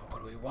 Oh,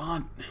 what do we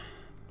want?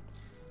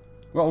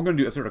 Well, we're going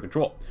to do assertive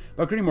control.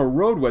 By creating more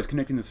roadways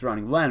connecting the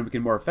surrounding land, we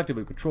can more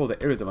effectively patrol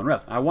the areas of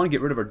unrest. I want to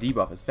get rid of our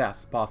debuff as fast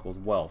as possible as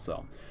well,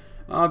 so...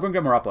 go and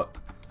get more output.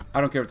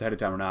 I don't care if it's ahead of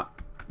time or not.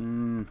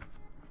 Can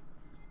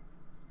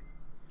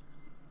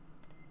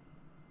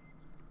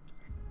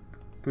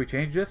we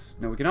change this?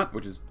 No, we cannot,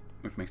 which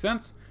makes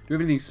sense. Do we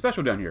have anything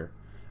special down here?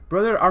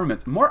 Brother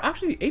armaments.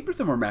 Actually,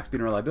 8% more max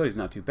speed and reliability is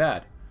not too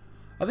bad.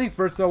 I think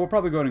first, though, we'll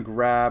probably go ahead and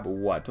grab,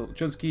 what?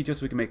 Chunski, just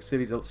so we can make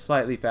cities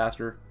slightly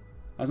faster.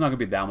 It's not going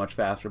to be that much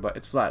faster, but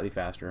it's slightly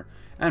faster.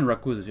 And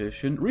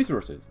requisition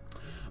resources.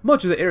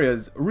 Much of the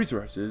area's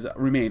resources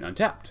remain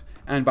untapped,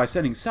 and by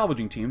sending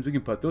salvaging teams, we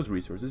can put those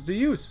resources to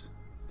use.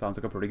 Sounds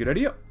like a pretty good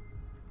idea.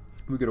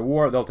 We go to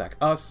war, they'll attack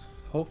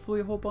us. Hopefully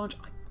a whole bunch.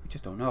 We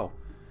just don't know.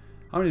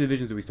 How many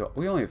divisions do we still?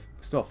 We only have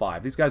still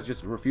 5. These guys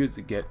just refuse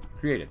to get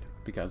created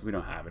because we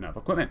don't have enough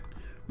equipment.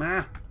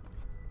 Meh.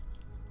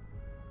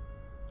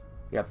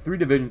 We have 3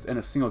 divisions and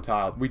a single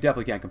tile. We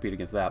definitely can't compete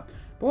against that.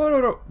 But what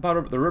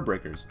about the rib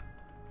breakers?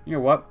 You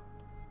know what?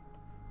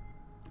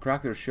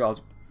 Crack their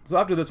shells. So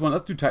after this one,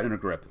 let's do tighten our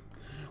grip.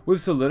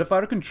 We've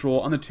solidified our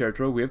control on the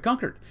territory we have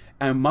conquered,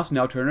 and must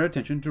now turn our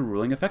attention to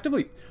ruling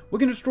effectively. We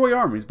can destroy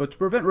armies, but to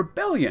prevent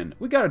rebellion,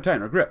 we gotta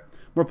tighten our grip.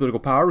 More political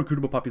power,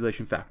 recruitable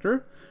population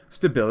factor,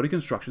 stability,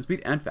 construction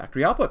speed, and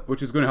factory output,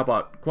 which is going to help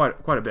out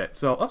quite a bit.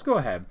 So let's go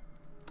ahead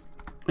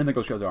and then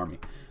go show the army.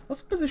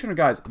 Let's position our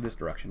guys this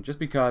direction, just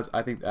because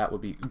I think that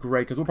would be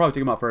great, because we'll probably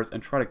take them out first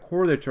and try to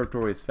core their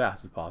territory as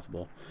fast as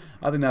possible.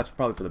 I think that's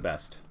probably for the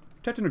best.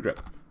 Tighten our grip.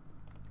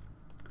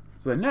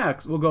 So then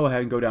next, we'll go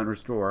ahead and go down and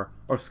restore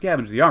or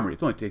scavenge the armory.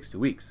 It only takes 2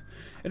 weeks.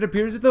 It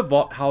appears that the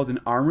vault houses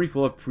an armory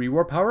full of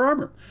pre-war power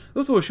armor.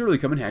 This will surely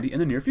come in handy in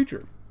the near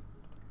future.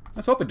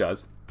 Let's hope it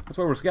does. That's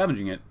why we're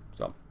scavenging it.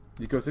 So,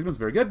 deco signal is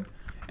very good.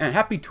 And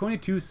happy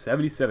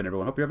 2277,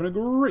 everyone. Hope you're having a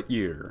great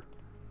year.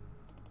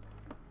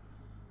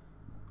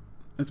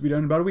 This will be done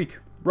in about a week.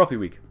 Roughly a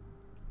week.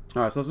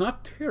 Alright, so it's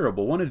not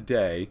terrible. 1 a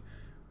day.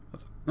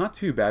 That's not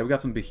too bad. We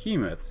got some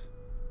behemoths.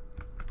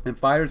 And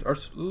fighters are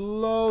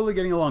slowly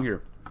getting along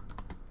here.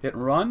 Hit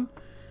and run.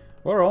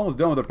 We're almost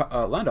done with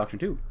our land auction,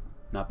 too.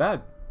 Not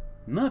bad.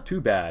 Not too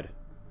bad.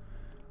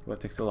 What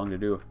takes so long to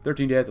do?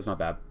 13 days, that's not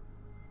bad.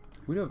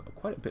 We do have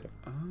quite a bit of...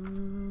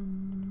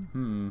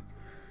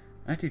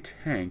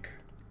 Anti-tank.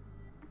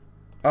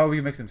 Oh, we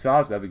can make some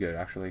saws. That'd be good,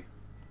 actually.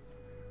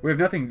 We have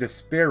nothing to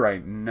spare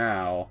right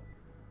now.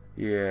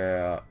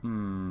 Yeah.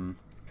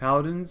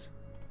 Paladins.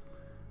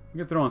 We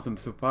can throw on some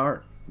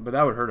power, but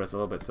that would hurt us a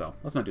little bit, so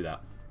let's not do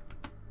that.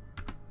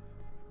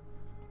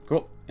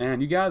 Cool.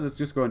 And you guys, let's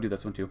just go and do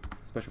this one too.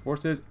 Special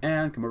forces,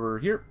 and come over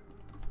here.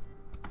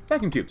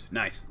 Vacuum tubes.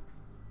 Nice.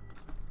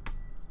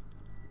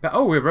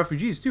 Oh, we have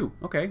refugees too.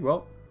 Okay,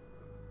 well.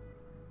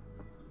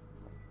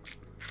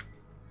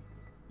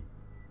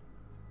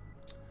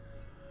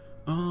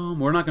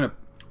 We're not going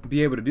to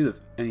be able to do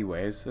this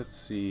anyways. Let's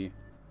see.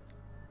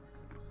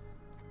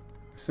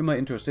 Assimilate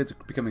into our states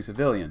becoming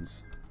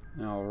civilians.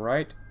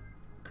 Alright.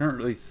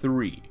 Currently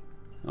 3.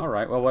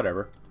 Alright, well,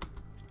 whatever.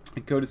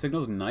 Encoded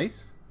signals,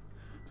 nice.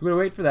 So we're going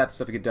to wait for that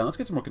stuff to get done. Let's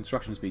get some more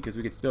construction speed, because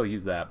we could still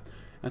use that.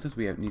 And since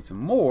we need some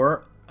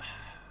more...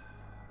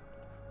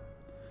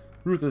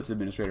 Ruthless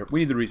Administrator. We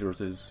need the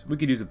resources. We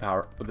could use the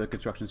power of the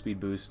construction speed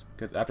boost,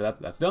 because after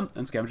that's done.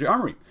 And scavenge the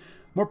armory.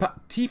 More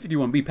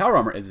T-51B power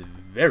armor is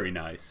very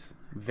nice.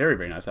 Very,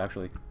 very nice,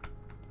 actually.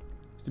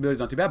 Stability's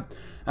not too bad.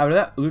 After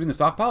that, looting the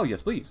stockpile?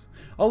 Yes, please.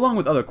 Along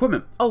with other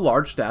equipment, a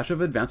large stash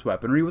of advanced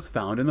weaponry was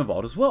found in the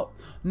vault as well.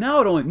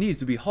 Now it only needs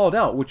to be hauled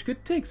out, which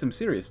could take some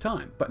serious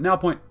time. But now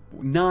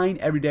 0.9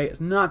 every day is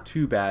not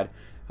too bad.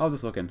 How's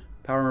this looking?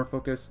 Power armor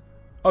focus.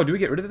 Oh, do we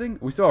get rid of the thing?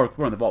 We still are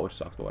exploring the vault, which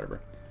sucks, but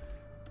whatever.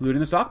 Looting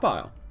the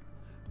stockpile.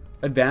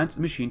 Advanced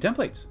machine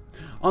templates.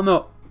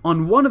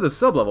 On one of the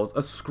sublevels,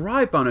 a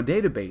scribe found a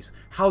database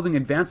housing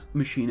advanced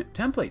machine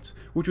templates,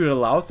 which would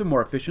allow us to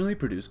more efficiently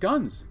produce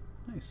guns.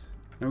 Nice.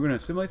 And we're going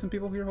to assimilate some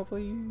people here,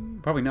 hopefully.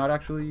 Probably not,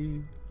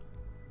 actually.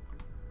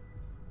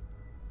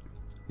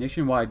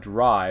 Nationwide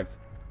drive.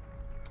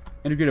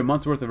 Integrate a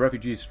month's worth of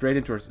refugees straight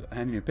into our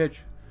handing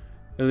pitch.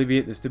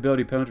 Alleviate the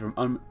stability penalty from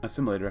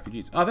unassimilated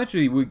refugees.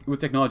 Eventually, with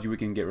technology, we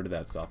can get rid of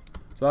that stuff.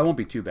 So that won't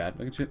be too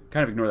bad. I can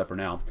kind of ignore that for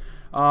now.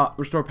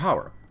 Restore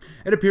power.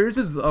 It appears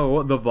as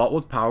though the vault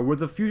was powered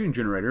with a fusion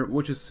generator,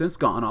 which has since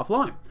gone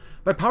offline.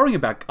 By powering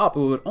it back up, it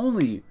would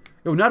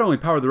not only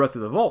power the rest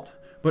of the vault,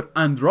 but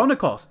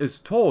Andronikos is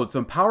told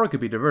some power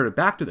could be diverted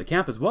back to the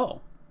camp as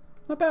well.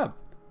 Not bad.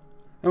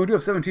 And we do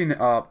have 17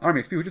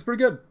 army XP, which is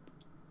pretty good.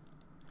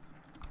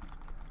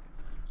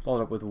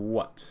 Followed up with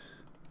what?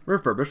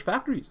 Refurbished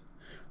factories.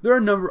 There are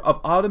a number of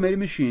automated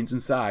machines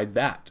inside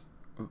that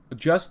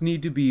just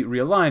need to be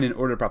realigned in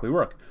order to properly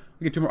work.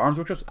 We get 2 more arms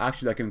workshops.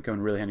 Actually, that can come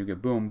in really handy. We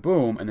get boom,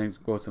 boom, and then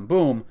go some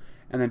boom,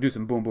 and then do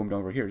some boom, boom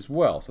down over here as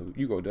well. So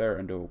you go there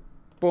and do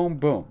boom,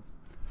 boom.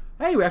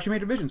 Hey, we actually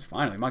made divisions.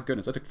 Finally. My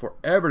goodness, that took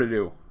forever to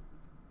do.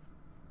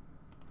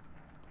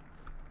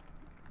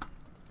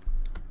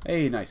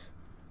 Hey, nice.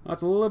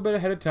 That's a little bit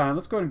ahead of time.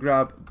 Let's go ahead and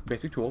grab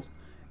basic tools.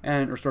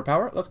 And restore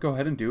power. Let's go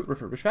ahead and do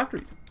refurbish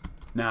factories.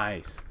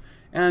 Nice.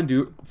 And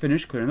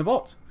finish clearing the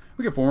vaults.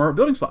 We can form our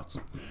building slots.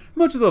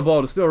 Much of the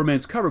vault still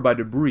remains covered by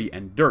debris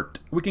and dirt.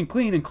 We can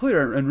clean and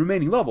clear the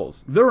remaining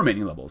levels,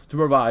 to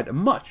provide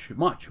much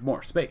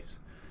more space.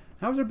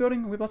 How's our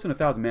building? We have less than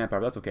 1,000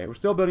 manpower, but that's okay. We're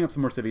still building up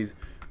some more cities,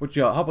 which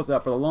help us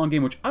out for the long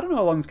game, which I don't know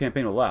how long this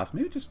campaign will last.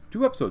 Maybe just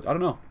 2 episodes. I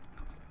don't know.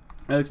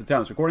 At least the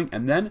time it's recording.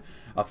 And then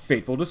a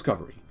fateful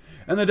discovery.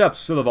 In the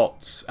depths of the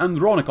vaults,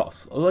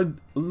 Andronikos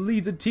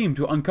leads a team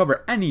to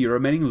uncover any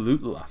remaining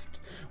loot left.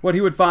 What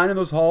he would find in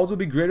those halls would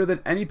be greater than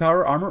any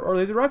power armor or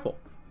laser rifle.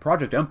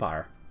 Project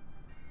Empire.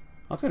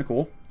 That's kind of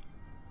cool.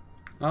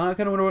 I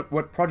kind of wonder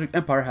what Project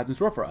Empire has in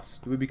store for us.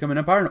 Do we become an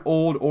empire? An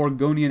old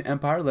Oregonian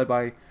empire led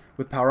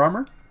with power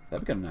armor?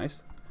 That'd be kind of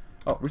nice.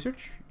 Oh,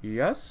 research?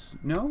 Yes?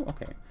 No?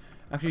 Okay.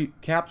 Actually,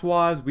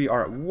 caps-wise, we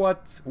are at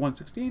what?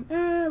 116?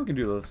 We can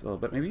do this a little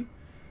bit, maybe.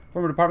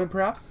 Former department,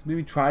 perhaps?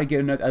 Maybe try to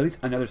get at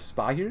least another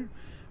spy here.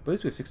 But at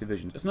least we have 6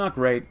 divisions. It's not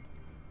great,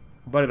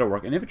 but it'll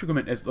work. And infantry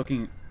equipment is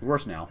looking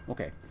worse now.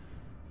 Okay.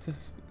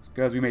 It's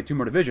because we made 2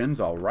 more divisions.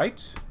 All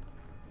right.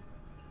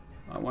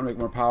 I want to make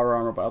more power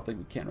armor, but I don't think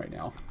we can right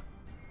now.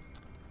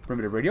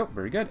 Primitive radio.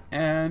 Very good.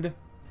 And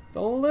it's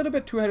a little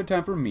bit too ahead of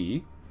time for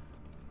me.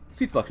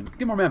 Seat selection.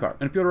 Get more manpower.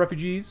 And appeal to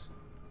refugees.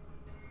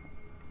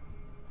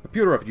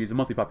 Appeal to refugees. A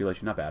monthly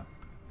population. Not bad.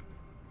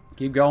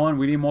 Keep going.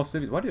 We need more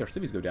cities. Why do our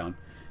cities go down?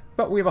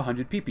 But we have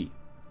 100 PP.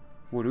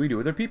 What do we do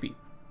with our PP?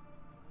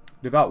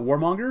 Devout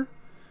Warmonger?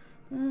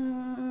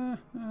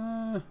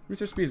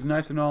 Research speed is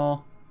nice and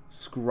all.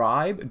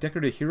 Scribe?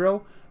 Decorated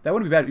Hero? That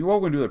wouldn't be bad. What we're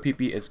going to do with our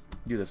PP is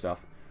do this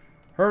stuff.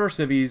 Hurt our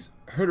civies.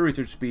 Hurt our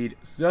research speed.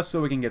 Just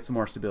so we can get some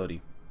more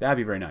stability. That'd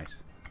be very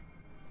nice.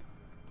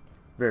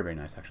 Very, very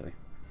nice, actually.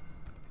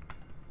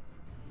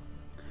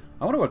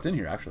 I wonder what's in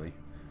here, actually.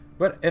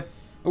 But if...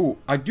 Ooh,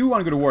 I do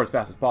want to go to war as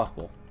fast as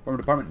possible. Former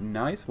department,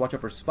 nice. Watch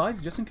out for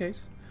spies, just in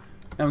case.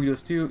 And we can do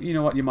this too. You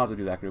know what? You might as well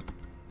do that group.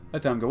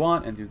 Let time go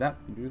on and do that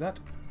and do that.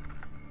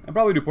 And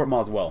probably do Port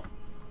Mall as well.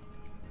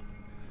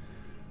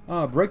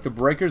 Break the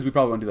breakers. We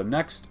probably want to do them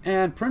next.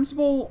 And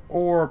principle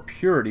or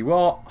purity?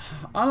 Well,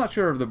 I'm not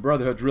sure if the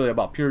Brotherhood's really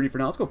about purity for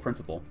now. Let's go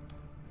principle.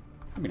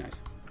 That'd be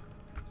nice.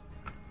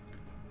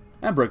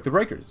 And break the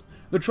breakers.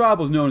 The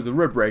tribals known as the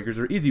Rib Breakers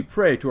are easy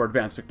prey to our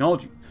advanced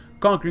technology.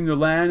 Conquering their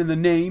land in the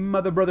name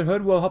of the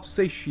Brotherhood will help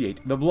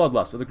satiate the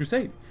bloodlust of the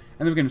Crusade.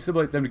 And then we can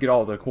assimilate them to get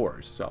all of their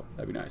cores. So,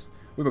 that'd be nice.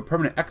 We have a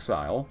permanent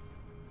exile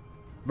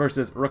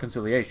versus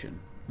reconciliation.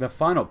 The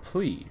final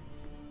plea.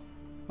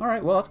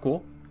 Alright, well, that's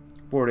cool.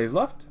 4 days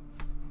left.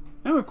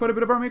 And we have quite a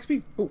bit of army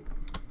XP. Oh.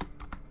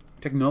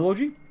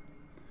 Technology.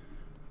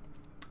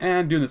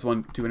 And doing this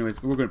one, too,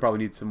 anyways. We're going to probably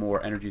need some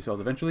more energy cells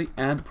eventually.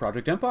 And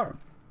Project Empire.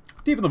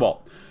 Deep in the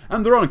vault,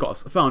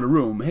 Andronikos found a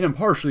room hidden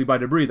partially by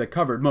debris that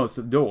covered most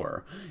of the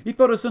door. He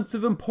felt a sense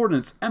of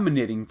importance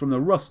emanating from the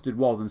rusted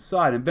walls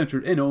inside and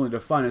ventured in only to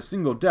find a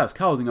single desk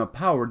housing a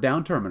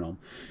powered-down terminal.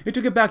 He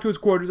took it back to his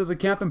quarters at the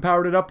camp and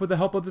powered it up with the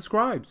help of the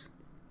scribes.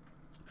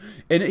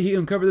 In it, he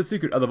uncovered the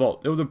secret of the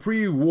vault. It was a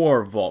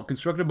pre-war vault,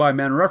 constructed by a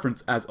man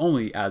referenced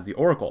only as the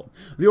Oracle.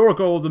 The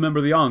Oracle was a member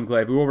of the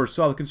Enclave who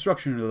oversaw the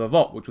construction of the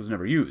vault, which was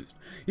never used.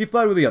 He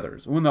fled with the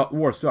others when the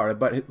war started,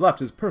 but he left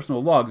his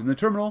personal logs in the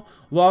terminal,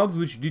 logs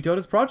which detailed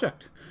his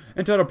project.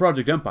 Entitled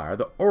Project Empire,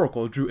 the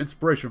Oracle drew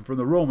inspiration from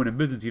the Roman and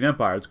Byzantine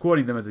empires,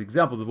 quoting them as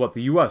examples of what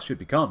the U.S. should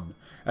become.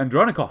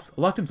 Andronikos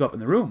locked himself in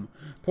the room,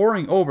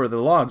 poring over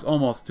the logs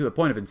almost to the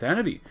point of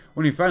insanity.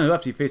 When he finally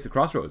left, he faced the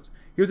crossroads.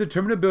 He was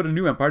determined to build a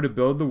new empire to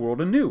build the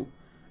world anew.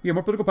 You get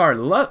more political power,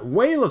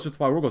 way less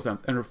justify world goal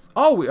stamps,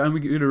 and we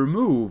get to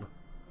remove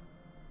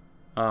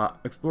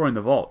exploring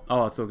the vault.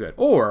 Oh, that's so good.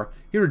 Or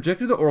he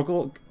rejected the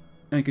Oracle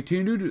and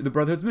continued the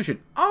Brotherhood's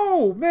mission.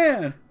 Oh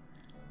man,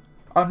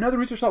 another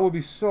research slot would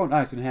be so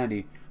nice and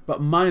handy.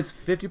 But minus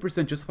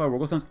 50% justify world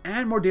goal stamps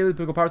and more daily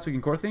political power so we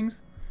can core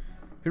things.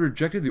 He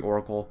rejected the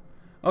Oracle.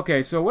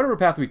 Okay, so whatever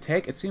path we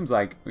take, it seems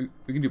like we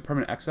can do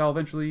permanent exile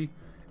eventually.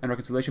 And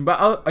reconciliation,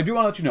 but I do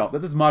want to let you know that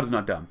this mod is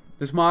not done.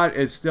 This mod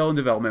is still in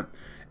development,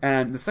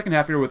 and the second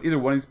half here with either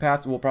one of these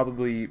paths will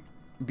probably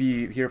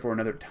be here for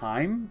another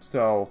time,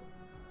 so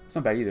it's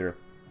not bad either.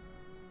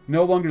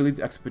 No longer leads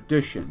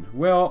expedition.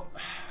 Well,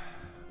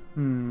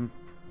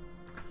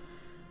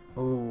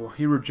 oh,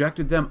 he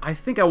rejected them. I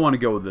think I want to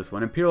go with this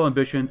one. Imperial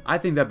Ambition, I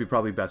think that'd be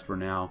probably best for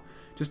now,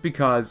 just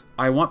because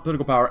I want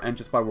political power and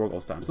justify world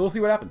goals time. So we'll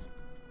see what happens.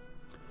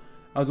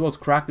 As well as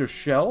crack their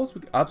shells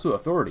with absolute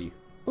authority.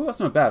 Oh,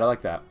 that's not bad. I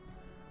like that.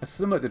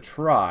 Assimilate the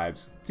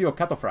tribes. Steal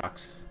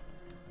cataphracts.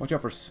 Watch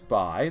out for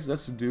spies.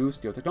 Let's do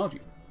steel technology.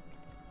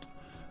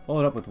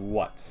 Follow it up with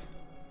what?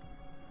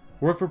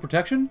 Work for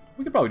protection?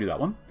 We could probably do that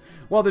one.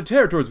 While the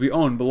territories we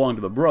own belong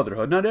to the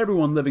Brotherhood, not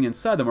everyone living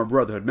inside them are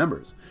Brotherhood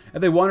members.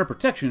 If they want our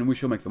protection, we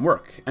shall make them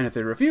work. And if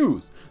they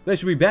refuse, they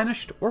should be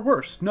banished or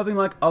worse. Nothing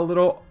like a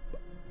little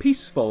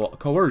peaceful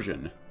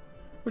coercion.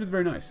 Which is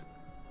very nice.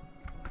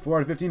 4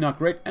 out of 15, not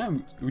great.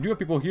 And we do have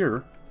people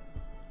here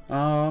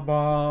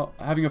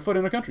having a foot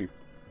in our country.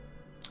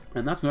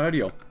 And that's not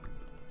ideal.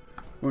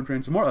 We want to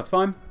train some more, that's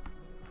fine.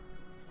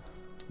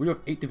 We do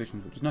have 8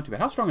 divisions, which is not too bad.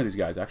 How strong are these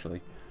guys,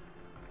 actually?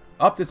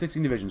 Up to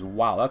 16 divisions.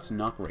 Wow, that's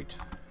not great.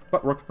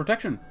 But work for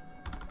protection.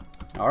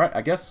 Alright,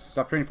 I guess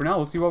stop training for now.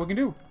 We'll see what we can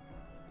do.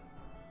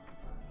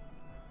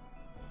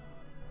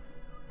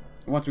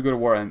 Once we go to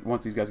war and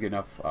once these guys get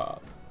enough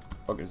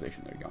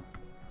organization. There you go.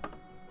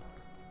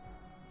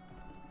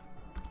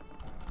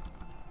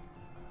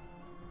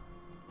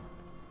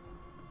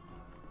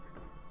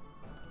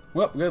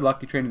 Well, good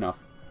luck. You trained enough.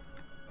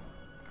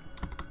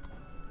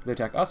 They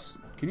attack us.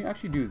 Can you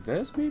actually do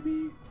this,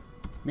 maybe?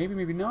 Maybe,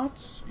 maybe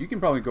not. You can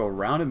probably go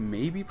around him,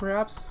 maybe,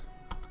 perhaps.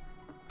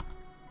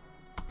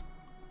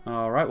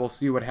 Alright, we'll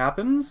see what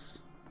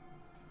happens.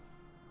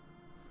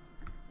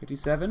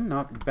 57,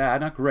 not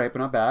bad, not great, but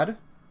not bad.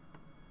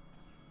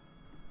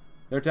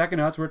 They're attacking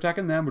us, we're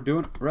attacking them. We're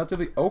doing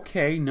relatively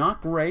okay,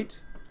 not great.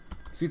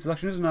 Seed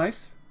selection is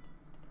nice.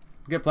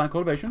 Get plant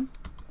cultivation.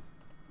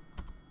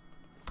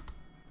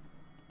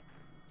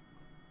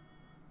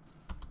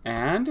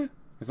 And,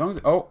 as long as...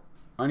 Oh,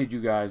 I need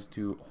you guys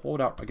to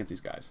hold out against these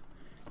guys.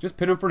 Just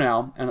pin them for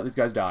now, and let these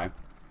guys die.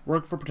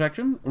 Work for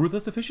protection,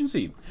 ruthless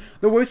efficiency.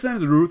 The wasteland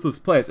is a ruthless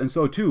place, and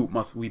so too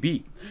must we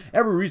be.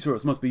 Every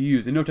resource must be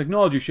used, and no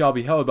technology shall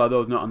be held by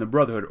those not on the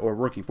Brotherhood or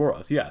working for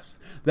us. Yes,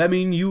 that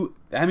means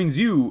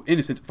you,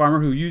 innocent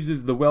farmer who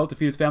uses the well to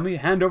feed his family,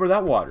 hand over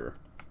that water.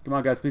 Come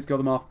on, guys, please kill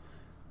them off.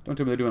 Don't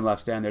tell me they're doing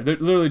last stand there. They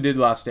literally did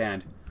last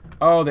stand.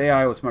 Oh, the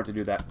AI was smart to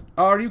do that.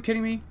 Oh, are you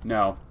kidding me?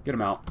 No. Get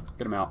them out.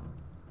 Get them out.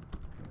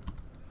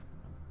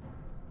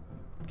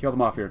 Kill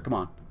them off here. Come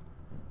on.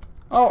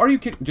 Oh, are you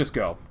kidding? Just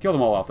go. Kill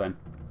them all off then.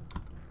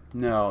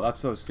 No, that's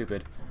so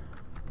stupid.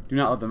 Do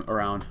not let them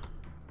around.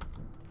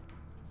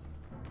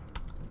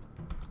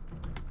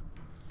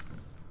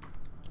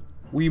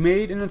 We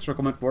made an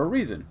encirclement for a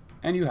reason,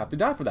 and you have to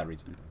die for that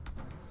reason.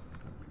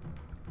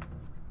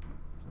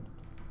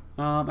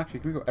 Actually,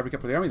 can we go every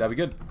cap for the army? That'd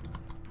be good.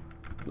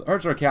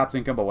 Hurts our caps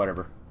income, but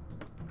whatever.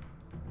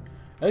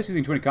 At least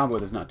using 20 combo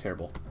with is not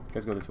terrible. You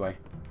guys go this way.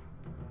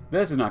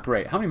 This is not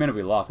great. How many men have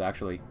we lost,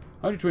 actually?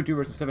 122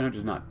 versus 700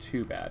 is not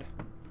too bad.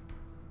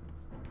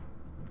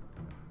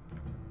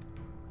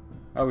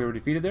 Oh, we were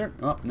defeated there?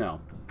 Oh,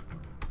 no.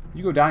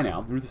 You go die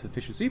now. Ruthless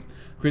efficiency.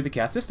 Create the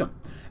caste system.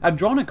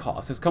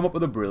 Andronikos has come up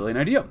with a brilliant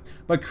idea.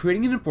 By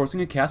creating and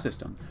enforcing a caste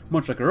system,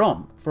 much like our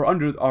own,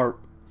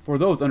 for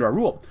those under our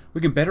rule,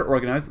 we can better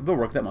organize the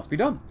work that must be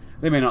done.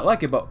 They may not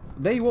like it, but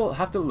they will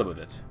have to live with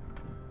it.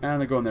 And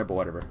they're going there, but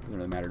whatever. Doesn't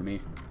really matter to me.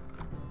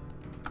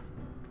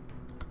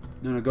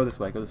 No, go this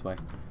way, go this way.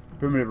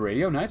 Primitive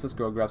radio, nice. Let's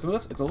go grab some of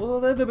this. It's a little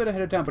bit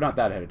ahead of time, but not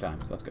that ahead of time,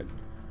 so that's good.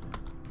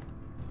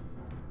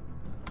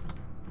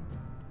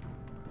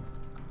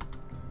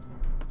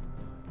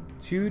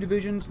 Two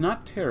divisions,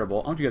 not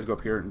terrible. I want you guys to go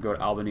up here and go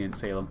to Albany and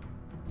Salem.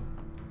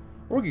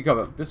 Or we could go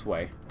up this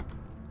way.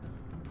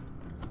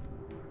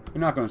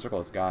 We're not going to circle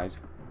us, guys.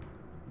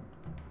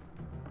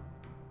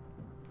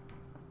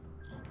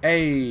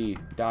 Hey,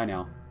 die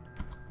now.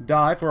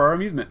 Die for our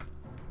amusement.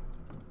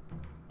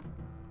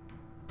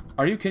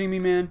 Are you kidding me,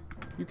 man?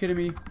 You kidding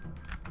me?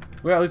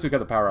 Well, at least we got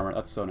the power armor.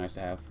 That's so nice to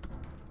have.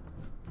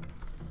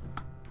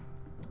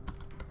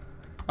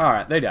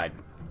 Alright, they died.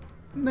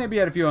 Maybe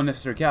had a few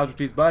unnecessary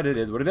casualties, but it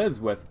is what it is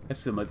with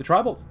assimilate the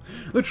tribals.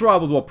 The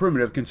tribals, while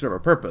primitive, can serve our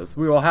purpose.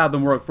 We will have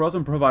them work for us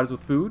and provide us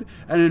with food,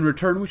 and in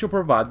return we shall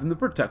provide them the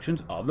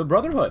protections of the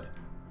Brotherhood.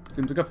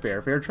 Seems like a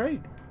fair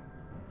trade.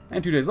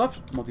 And 2 days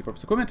left.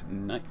 Multi-purpose equipment.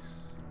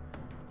 Nice.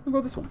 We'll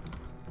go this one.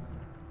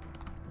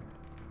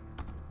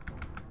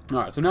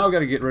 Alright, so now we got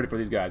to get ready for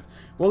these guys.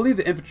 We'll leave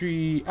the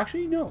infantry...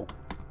 Actually, no.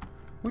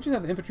 We just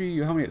have the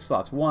infantry... How many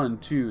slots? 1,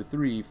 2,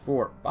 3,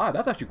 4, 5.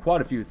 That's actually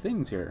quite a few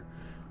things here.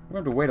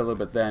 We're going to have to wait a little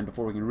bit then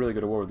before we can really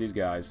go to war with these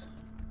guys.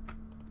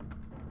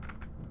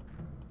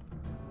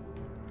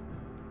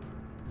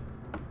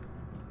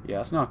 Yeah,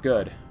 that's not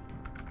good.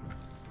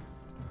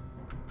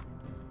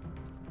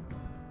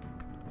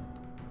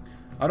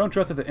 I don't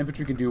trust that the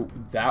infantry can do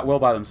that well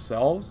by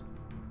themselves.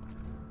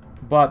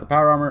 But the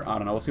power armor, I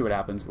don't know. We'll see what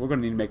happens. We're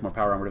going to need to make more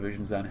power armor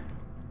divisions then.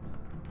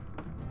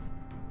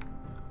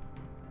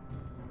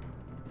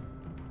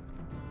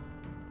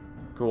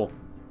 Cool.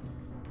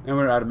 And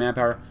we're out of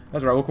manpower.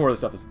 That's right, we'll core this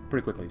stuff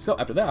pretty quickly. So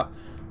after that,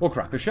 we'll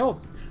crack the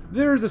shells.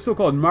 There's a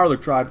so-called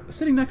Marlic tribe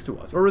sitting next to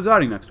us, or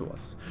residing next to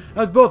us.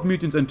 As both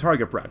mutants and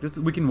target practice,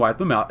 we can wipe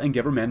them out and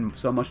give our men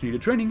some much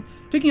needed training,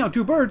 taking out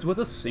 2 birds with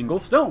a single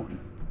stone.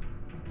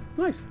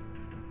 Nice.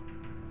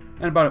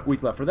 And about a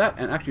week left for that,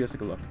 and actually let's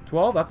take a look.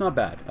 12, that's not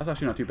bad. That's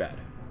actually not too bad.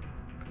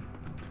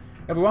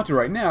 If we want to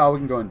right now, we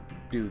can go and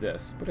do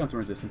this. Put down some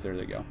resistance there,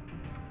 there you go.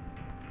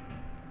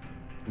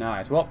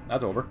 Nice, well,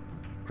 that's over.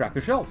 Crack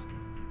their shells.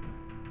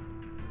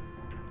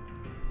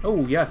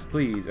 Oh, yes,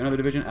 please. Another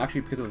division. Actually,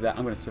 because of that,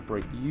 I'm going to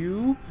separate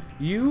you,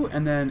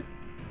 and then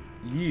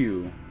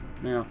you.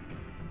 Now,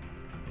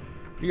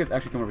 you guys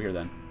actually come over here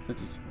then.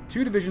 Since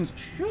 2 divisions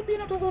should be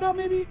enough to hold out,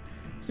 maybe?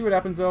 See what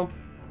happens, though.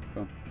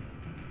 Boom.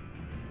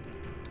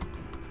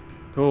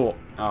 Cool.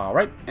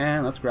 Alright,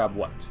 and let's grab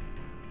what?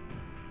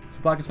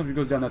 Supply consumption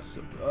goes down. That's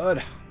so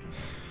good.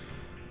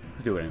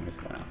 Let's do it anyways.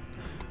 Why not?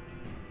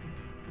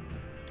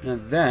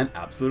 And then,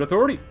 absolute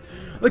authority.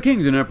 The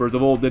kings and emperors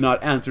of old did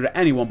not answer to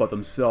anyone but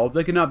themselves.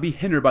 They could not be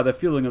hindered by the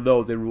feeling of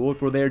those they ruled,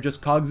 for they are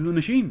just cogs in the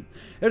machine.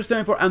 It is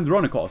time for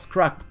Andronikos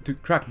to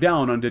crack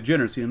down on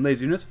degeneracy and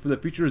laziness, for the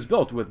future is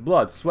built with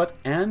blood, sweat,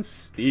 and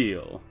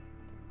steel.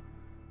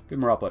 Get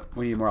more output.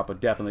 We need more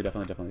output. Definitely,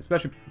 definitely, definitely.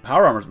 Especially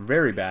power armor is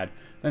very bad.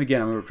 Then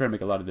again, we're trying to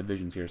make a lot of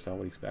divisions here, so what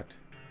do you expect?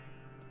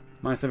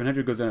 Minus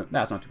 700 goes in.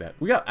 That's not too bad.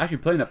 We got actually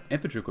plenty enough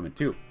infantry equipment,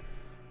 too.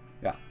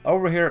 Yeah.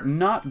 Over here,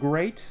 not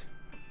great.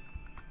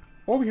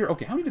 Over here,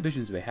 okay, how many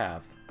divisions do they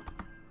have?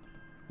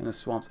 In the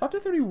swamps. Up to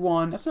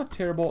 31. That's not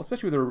terrible,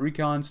 especially with their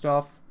recon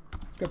stuff.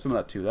 Let's grab some of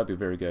that, too. That'd be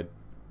very good.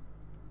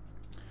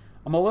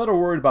 I'm a little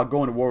worried about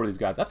going to war with these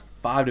guys. That's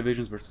 5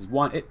 divisions versus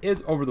 1. It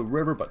is over the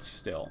river, but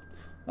still.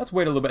 Let's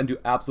wait a little bit and do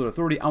absolute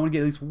authority. I want to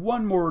get at least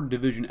one more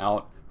division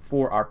out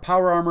for our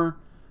power armor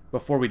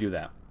before we do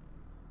that.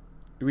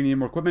 Do we need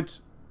more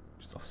equipment?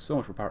 Just so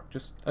much more power.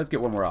 Just let's get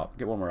one more out.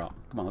 Get one more out.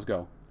 Come on, let's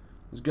go.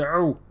 Let's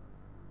go.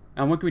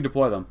 And when can we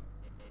deploy them?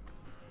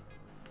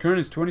 Current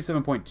is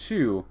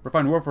 27.2.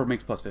 Refined warfare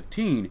makes plus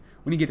 15.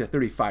 We need to get to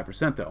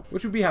 35% though,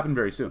 which would be happen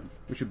very soon.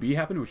 Which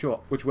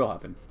will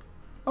happen.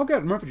 Oh,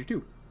 good. More infantry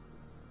too.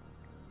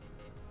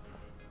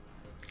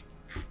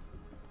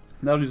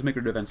 That'll just make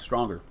our defense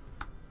stronger.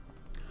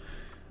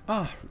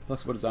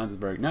 Flexible designs is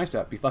very nice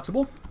to be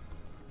flexible.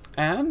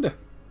 And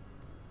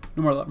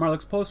no more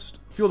Marlik's post.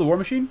 Fuel the war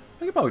machine.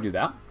 I could probably do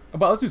that.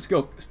 But let's do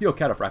steel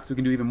cataphracts so we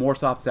can do even more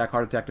soft attack,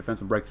 hard attack, defense,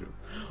 and breakthrough.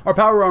 Our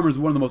power armor is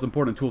one of the most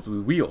important tools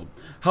we wield.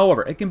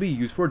 However, it can be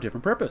used for a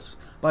different purpose.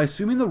 By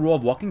assuming the role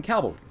of walking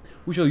cavalry,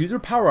 we shall use our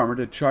power armor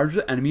to charge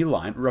the enemy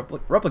line,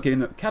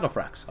 replicating the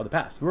cataphracts of the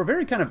past. We're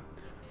very kind of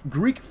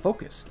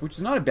Greek-focused, which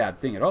is not a bad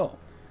thing at all.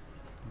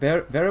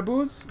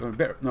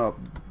 Verabooz? No,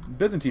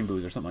 Byzantine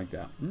booze or something like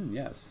that.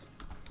 Yes.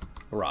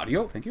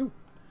 Radio, thank you.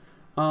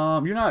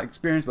 You're not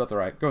experienced, but that's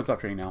alright. Go and stop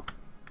training now.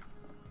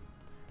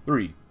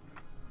 3.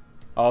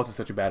 Oh, this is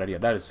such a bad idea.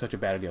 That is such a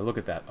bad idea. Look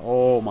at that.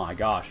 Oh my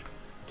gosh.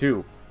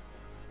 2.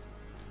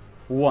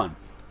 1.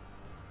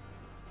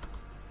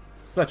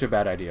 Such a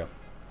bad idea.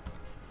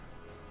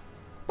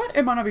 But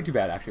it might not be too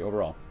bad, actually,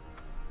 overall.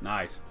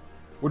 Nice.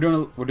 We're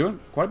doing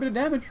quite a bit of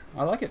damage.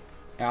 I like it.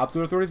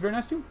 Absolute authority is very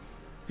nice, too.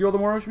 Fuel the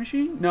war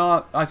machine?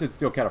 No, I said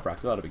steel cataphracts,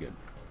 so that'll be good.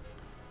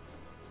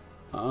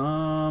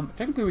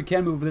 Technically we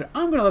can move there.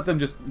 I'm going to let them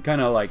just kind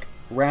of like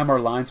ram our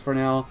lines for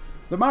now.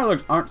 The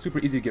Marliks aren't super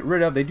easy to get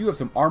rid of. They do have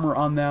some armor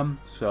on them,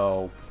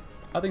 so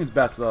I think it's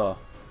best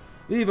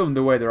leave them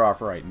the way they are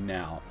for right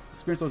now.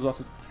 Experience those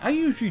losses. I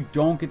usually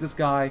don't get this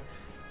guy,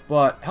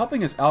 but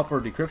helping us out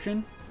for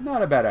decryption,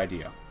 not a bad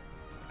idea.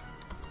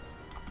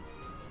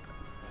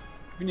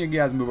 If you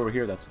guys move over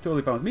here, that's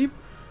totally fine with me.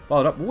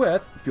 Followed up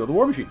with Fuel the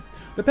War Machine.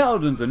 The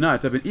Paladins and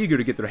Knights have been eager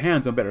to get their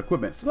hands on better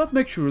equipment, so let's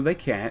make sure they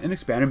can and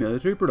expand our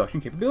military production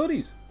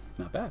capabilities.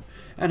 Not bad.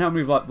 And how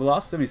many we've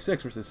lost?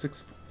 76 versus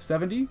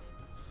 670?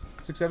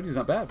 670 is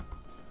not bad.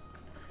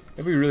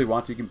 If we really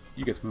want to,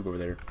 you guys can move over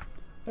there.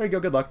 There you go,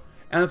 good luck.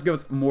 And let's give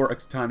us more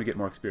time to get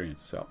more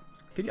experience. So,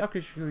 can you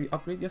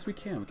upgrade? Yes, we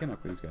can. We can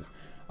upgrade these guys.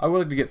 I would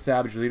like to get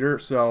Savage Leader,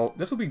 so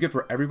this will be good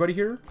for everybody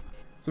here.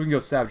 So we can go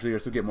Savage Leader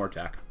so we get more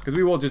attack. Because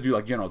we will just do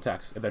like general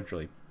attacks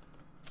eventually.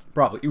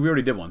 Probably. We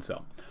already did one,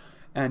 so.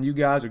 And you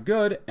guys are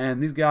good.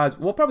 And these guys,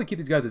 we'll probably keep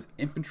these guys as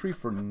infantry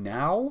for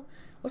now.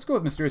 Let's go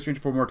with Mysterious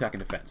Stranger for more attack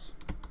and defense.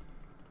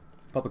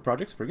 Public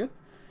projects, pretty good.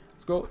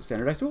 Let's go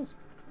standardized tools.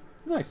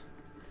 Nice.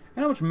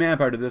 And how much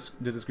manpower does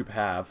this group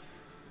have?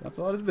 That's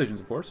a lot of divisions,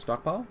 of course.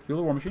 Stockpile, fuel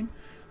the war machine.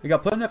 They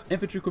got plenty enough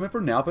infantry equipment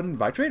for now, but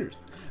invite traders.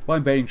 By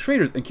inviting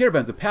traders and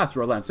caravans to pass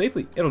through our land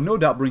safely, it'll no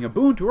doubt bring a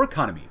boon to our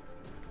economy.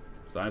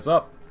 Sign us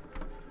up.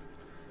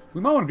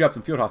 We might want to grab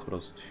some field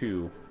hospitals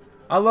too.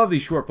 I love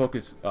these short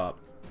focuses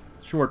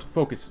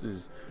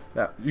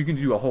that you can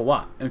do a whole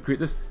lot and create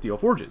this steel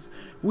forges.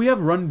 We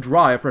have run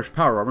dry of fresh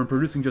power armor, and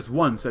producing just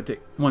one set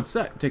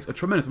takes a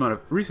tremendous amount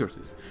of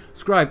resources.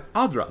 Scribe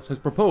Aldras has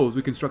proposed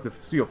we construct the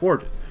steel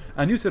forges,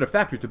 a new set of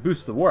factories to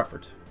boost the war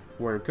effort.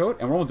 Warrior code,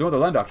 and we're almost done with the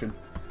land auction.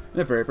 In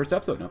the very first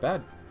episode, not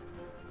bad.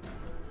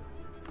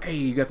 Hey,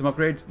 you got some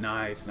upgrades?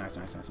 Nice, nice,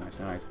 nice, nice, nice,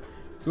 nice.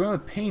 So we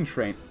went with Pain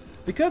Train.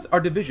 Because our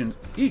divisions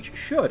each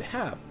should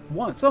have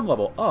some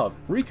level of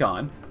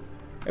recon,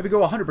 if we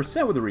go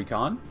 100% with the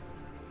recon,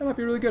 that might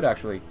be really good,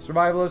 actually.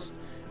 Survivalist.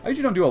 I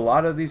usually don't do a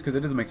lot of these because it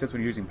doesn't make sense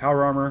when you're using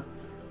power armor.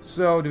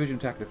 So, Division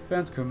Attack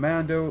Defense,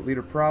 Commando,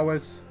 Leader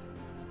Prowess.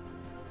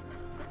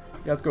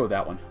 Yeah, let's go with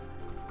that one.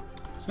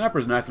 Sniper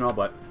is nice and all,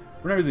 but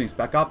we're not using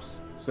Spec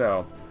Ops,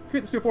 so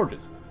create the Steel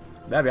Forges.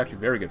 That'd be actually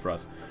very good for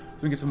us. So we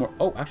can get some more...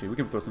 Oh, actually, we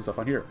can throw some stuff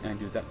on here and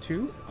do that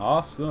too.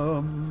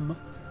 Awesome.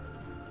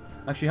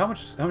 Actually, how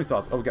many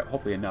saws? Oh, we got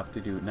hopefully enough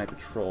to do night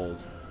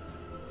patrols.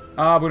 We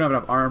don't have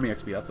enough army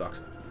XP. That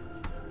sucks.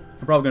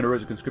 I'm probably going to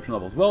raise the conscription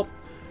level as well.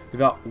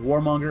 Devout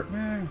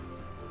Warmonger.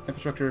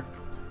 Infrastructure.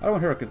 I don't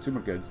want to hurt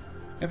consumer goods.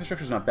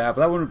 Infrastructure's not bad,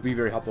 but that wouldn't be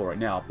very helpful right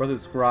now. Brother the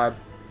Scribe.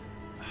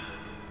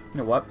 You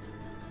know what?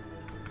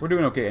 We're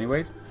doing okay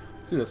anyways.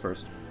 Let's do this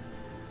first.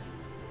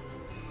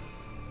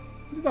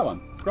 Let's do that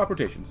one. Crop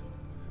rotations.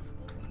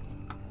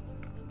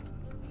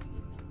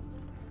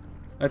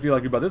 I feel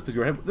like about this,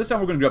 but this time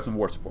we're going to grab some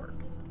war support.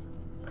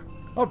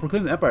 Oh,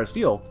 proclaim the Empire of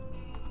Steel.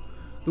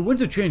 The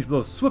winds of change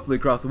blow swiftly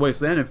across the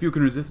wasteland, and few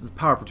can resist its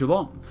power for too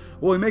long.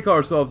 While we may call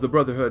ourselves the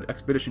Brotherhood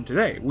Expedition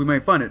today, we may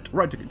find it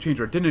right to change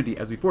our identity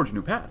as we forge a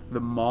new path. The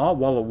Maw,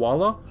 Walla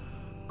Walla?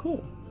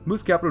 Cool.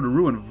 Moose capital to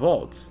ruin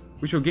vault.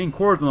 We shall gain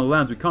cores on the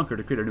lands we conquer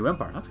to create a new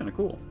empire. That's kind of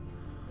cool.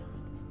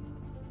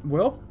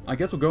 Well, I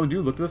guess we'll go and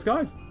look to the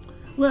skies.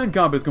 Land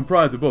combat is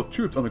comprised of both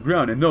troops on the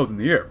ground and those in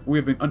the air. We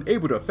have been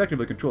unable to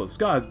effectively control the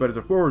skies, but as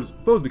our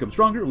foes become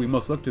stronger, we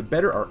must look to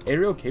better our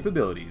aerial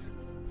capabilities.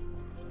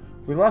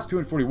 We lost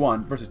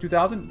 241 versus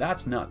 2,000.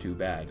 That's not too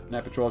bad.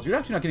 Night patrols. You're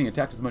actually not getting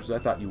attacked as much as I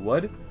thought you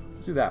would.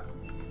 Let's do that.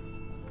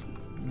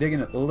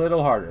 Digging it a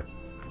little harder.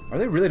 Are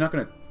they really not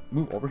going to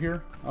move over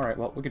here? Alright,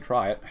 well, we could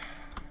try it.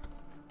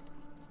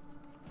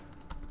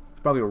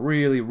 It's probably a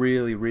really,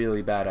 really,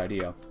 really bad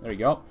idea. There you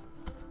go.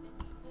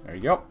 There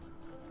you go.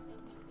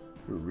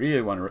 If we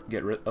really want to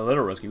get a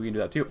little risky, we can do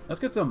that too. Let's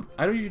get some...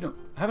 I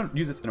haven't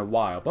used this in a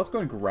while, but let's go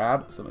and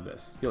grab some of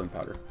this healing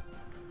powder.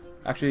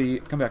 Actually,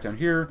 come back down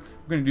here.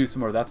 We're going to do some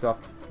more of that stuff.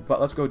 But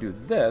let's go do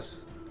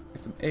this.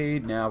 Get some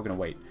aid. Now we're going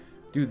to wait.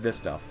 Do this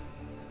stuff.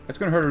 It's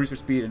going to hurt our research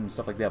speed and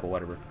stuff like that, but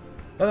whatever.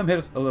 Let them hit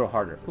us a little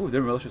harder. Ooh,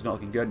 their militia's not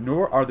looking good.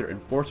 Nor are their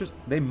enforcers.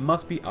 They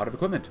must be out of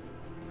equipment.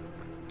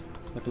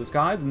 Look to the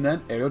skies, and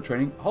then aerial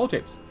training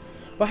holotapes.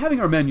 By having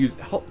our men use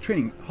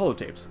training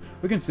holotapes,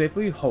 we can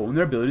safely hone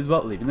their abilities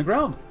without leaving the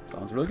ground.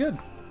 Sounds really good.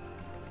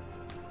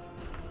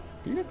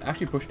 Can you guys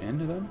actually push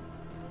into them?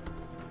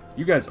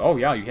 You guys... Oh,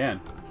 yeah, you can.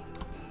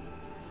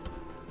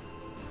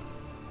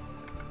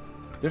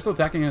 They're still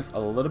attacking us a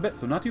little bit,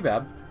 so not too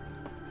bad.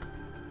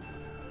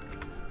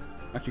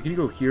 Actually, can you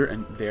go here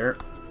and there?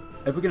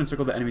 If we can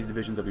encircle the enemy's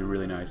divisions, that'd be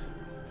really nice.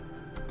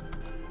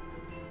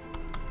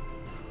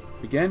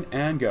 Begin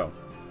and go.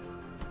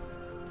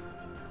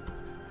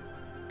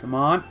 Come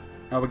on.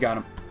 Oh, we got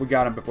him. We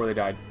got him before they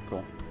died.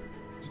 Cool.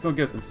 Just don't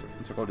get us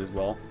encircled as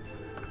well.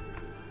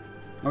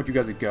 I want you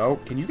guys to go.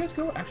 Can you guys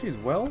go actually as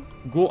well?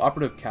 Ghoul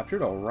operative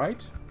captured.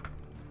 Alright.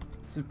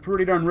 This is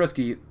pretty darn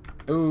risky.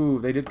 Ooh,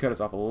 they did cut us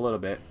off a little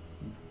bit.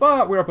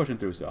 But we are pushing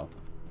through, so.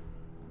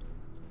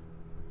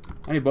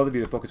 I need both of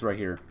you to focus right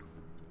here.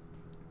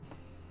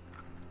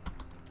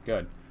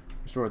 Good.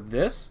 Restore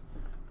this.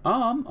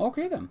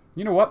 Okay then.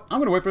 You know what? I'm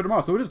going to wait for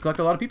tomorrow, so we'll just collect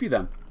a lot of PP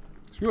then.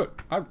 Screw it.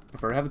 I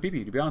prefer to have the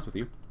PP, to be honest with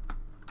you.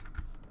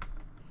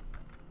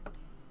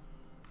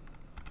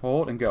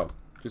 Hold and go.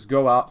 Just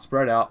go out,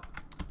 spread out.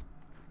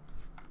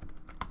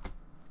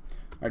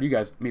 Alright, you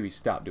guys maybe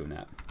stop doing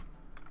that.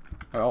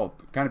 Oh,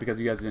 kind of because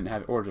you guys didn't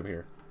have orders over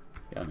here.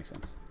 Yeah, that makes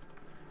sense.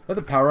 Let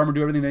the power armor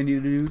do everything they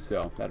need to do,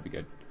 so that'd be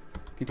good.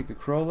 Can you take the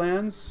Crow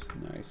lands?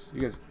 Nice.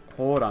 You guys,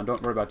 hold on.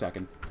 Don't worry about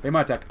attacking. They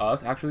might attack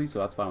us, actually, so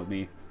that's fine with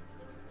me.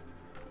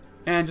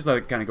 And just let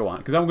it kind of go on,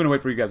 because I'm going to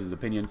wait for you guys'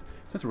 opinions.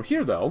 Since we're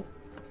here, though,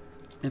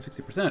 and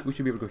 60%, we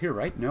should be able to go here,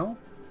 right? No?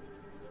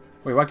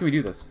 Wait, why can we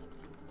do this?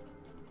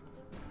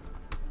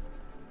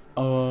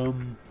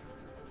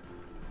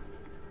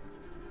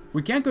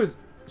 We can't go to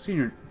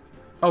senior...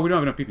 Oh, we don't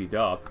have enough PP.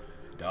 Duh.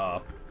 Duh.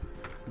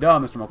 Duh,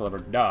 Mr.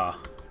 Mocklever. Duh.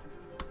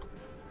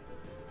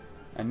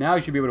 And now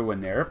you should be able to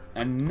win there.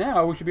 And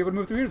now we should be able to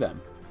move through here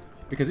then.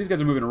 Because these guys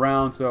are moving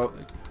around, so...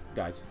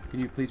 Guys, can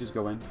you please just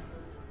go in?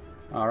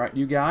 Alright,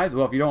 you guys.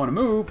 Well, if you don't want to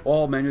move,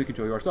 all manually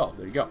control yourselves.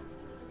 There you go.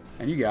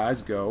 And you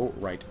guys go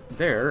right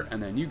there.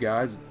 And then you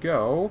guys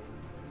go...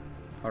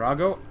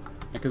 Arago.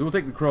 Because we'll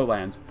take the Crow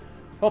lands.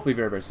 Hopefully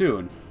very, very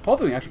soon.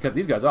 Hopefully we can actually cut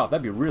these guys off.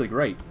 That'd be really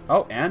great.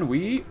 Oh, and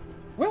we...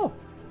 Well...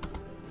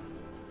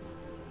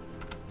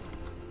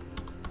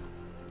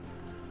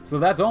 So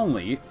that's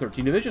only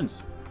 13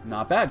 divisions.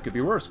 Not bad. Could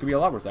be worse. Could be a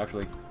lot worse,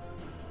 actually.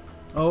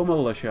 Oh,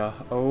 militia.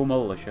 Oh,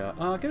 militia.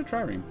 Get a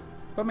trireme.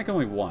 But make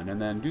only one, and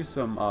then do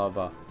some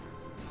of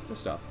this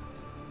stuff.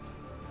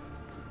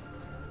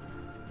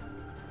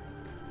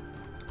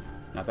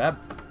 Not bad.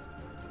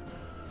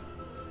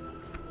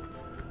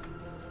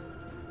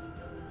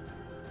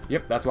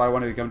 Yep, that's why I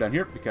wanted to come down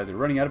here, because we're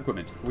running out of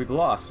equipment. We've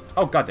lost.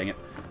 Oh, god dang it.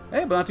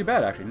 Hey, but not too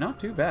bad, actually. Not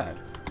too bad.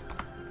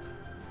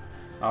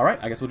 Alright,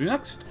 I guess we'll do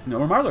next. No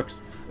more Marlurks.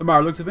 The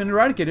Marlurks have been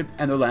eradicated,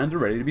 and their lands are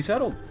ready to be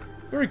settled.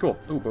 Very cool.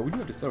 Ooh, but we do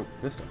have to settle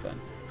this stuff then.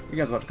 You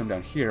guys will have to come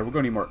down here. We're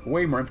going to need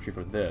way more infantry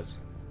for this.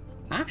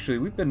 Actually,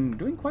 we've been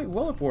doing quite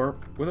well up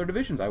with our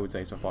divisions, I would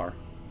say, so far.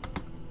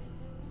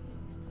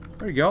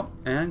 There you go.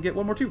 And get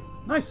one more too.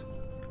 Nice.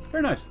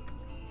 Very nice.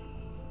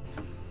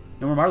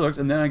 No more Marlurks,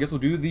 and then I guess we'll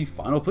do the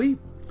final plea.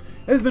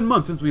 It has been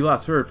months since we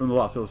last heard from the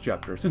Lost Hills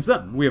chapter. Since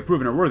then, we have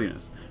proven our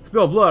worthiness,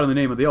 spilled blood in the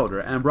name of the Elder,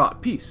 and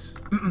brought peace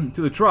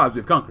to the tribes we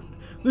have conquered.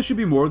 This should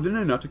be more than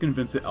enough to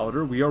convince the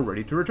Elder we are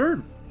ready to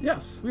return.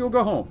 Yes, we will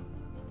go home.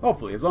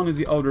 Hopefully, as long as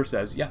the Elder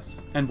says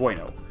yes, and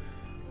bueno.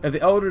 If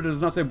the Elder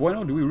does not say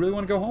bueno, do we really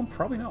want to go home?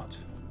 Probably not.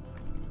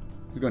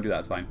 We're going to do that,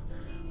 it's fine.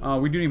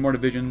 We do need more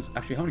divisions.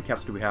 Actually, how many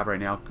caps do we have right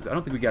now? Because I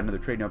don't think we got another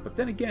trade node, but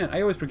then again, I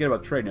always forget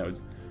about trade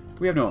nodes.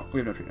 We have no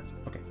trade nodes.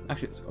 Okay,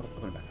 actually, let's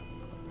open it back up.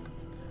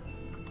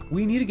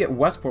 We need to get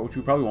Westport, which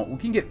we probably won't. We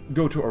can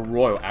go to a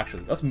Royal,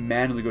 actually. Let's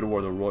manually go to war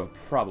with a Royal,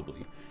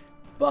 probably.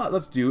 But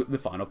let's do the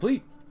final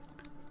plea.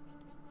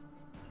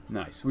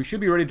 Nice. We should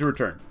be ready to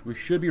return. We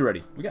should be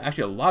ready. We got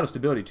actually a lot of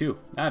stability, too.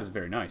 That is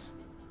very nice.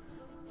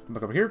 Come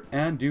back over here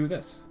and do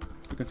this.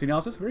 Frequency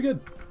analysis. Very good.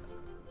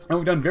 And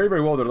we've done very,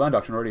 very well with our land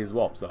auction already as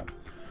well, so...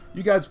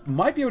 You guys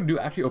might be able to do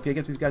actually okay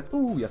against these guys.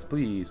 Oh, yes,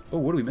 please. Oh,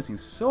 what are we missing?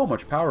 So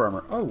much power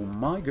armor. Oh,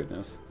 my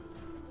goodness.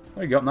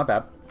 There you go. Not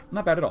bad.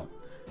 Not bad at all.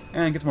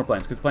 And get some more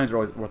planes, because planes are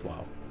always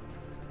worthwhile.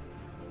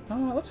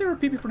 Let's say we're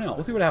PP for now.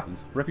 We'll see what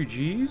happens.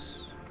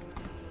 Refugees.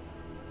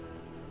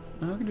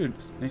 We can do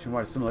a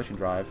nationwide assimilation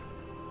drive.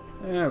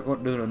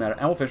 What does it matter?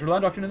 And we'll finish our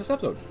land auction in this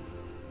episode.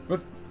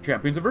 With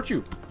Champions of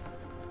Virtue.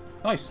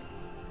 Nice.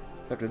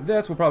 So after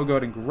this, we'll probably go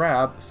ahead and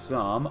grab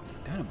some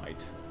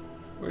dynamite.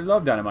 We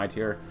love dynamite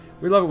here.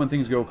 We love it when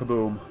things go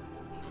kaboom.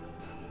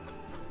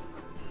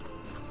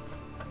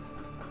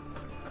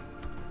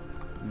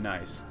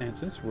 Nice. And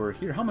since we're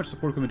here, how much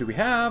support equipment do we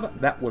have?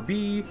 That would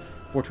be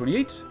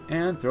 428.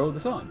 And throw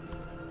this on. Do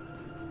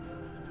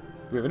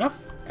we have enough?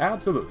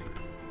 Absolutely.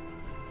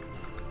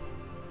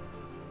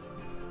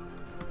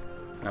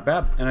 Not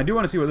bad. And I do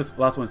want to see what this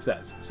last one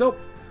says. So,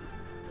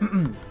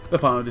 the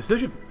final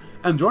decision.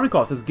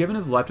 Andronikos has given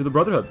his life to the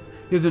Brotherhood.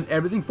 He has done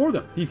everything for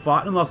them. He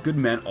fought and lost good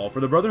men, all for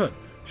the Brotherhood.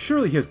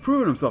 Surely he has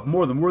proven himself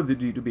more than worthy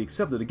to be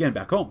accepted again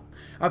back home.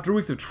 After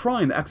weeks of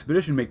trying, the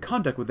expedition made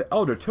contact with the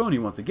elder Tony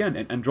once again,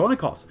 and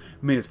Andronikos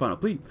made his final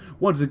plea.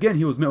 Once again,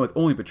 he was met with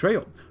only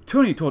betrayal.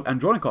 Tony told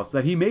Andronikos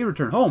that he may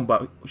return home,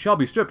 but shall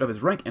be stripped of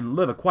his rank and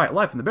live a quiet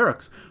life in the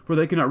barracks, for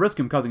they cannot risk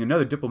him causing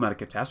another diplomatic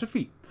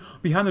catastrophe.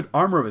 Behind the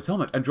armor of his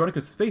helmet,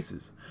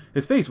 Andronikos'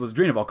 his face was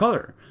drained of all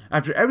color.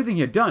 After everything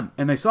he had done,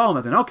 and they saw him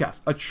as an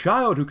outcast, a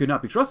child who could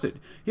not be trusted,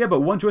 he had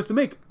but one choice to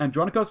make.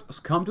 Andronikos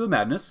succumbed to the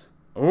madness.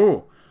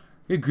 Oh.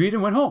 He agreed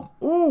and went home.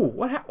 Oh,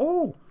 what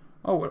happened?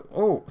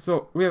 Oh.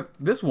 So we have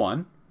this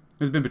one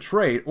has been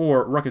betrayed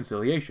or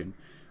reconciliation.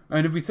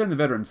 And if we send the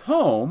veterans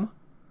home,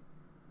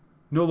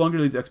 no longer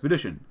leads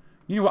expedition.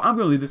 You know what? I'm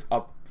going to leave this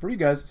up for you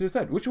guys to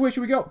decide. Which way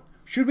should we go?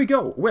 Should we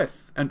go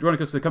with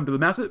Andronikos succumbed to the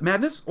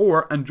madness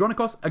or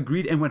Andronikos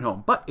agreed and went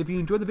home? But if you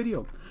enjoyed the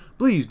video,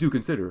 please do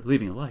consider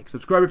leaving a like.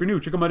 Subscribe if you're new.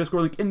 Check out my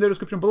Discord link in the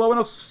description below, and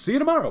I'll see you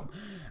tomorrow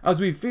as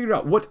we figure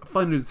out what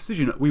final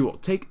decision we will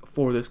take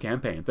for this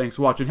campaign. Thanks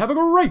for watching. Have a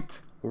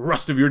great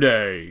rest of your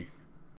day.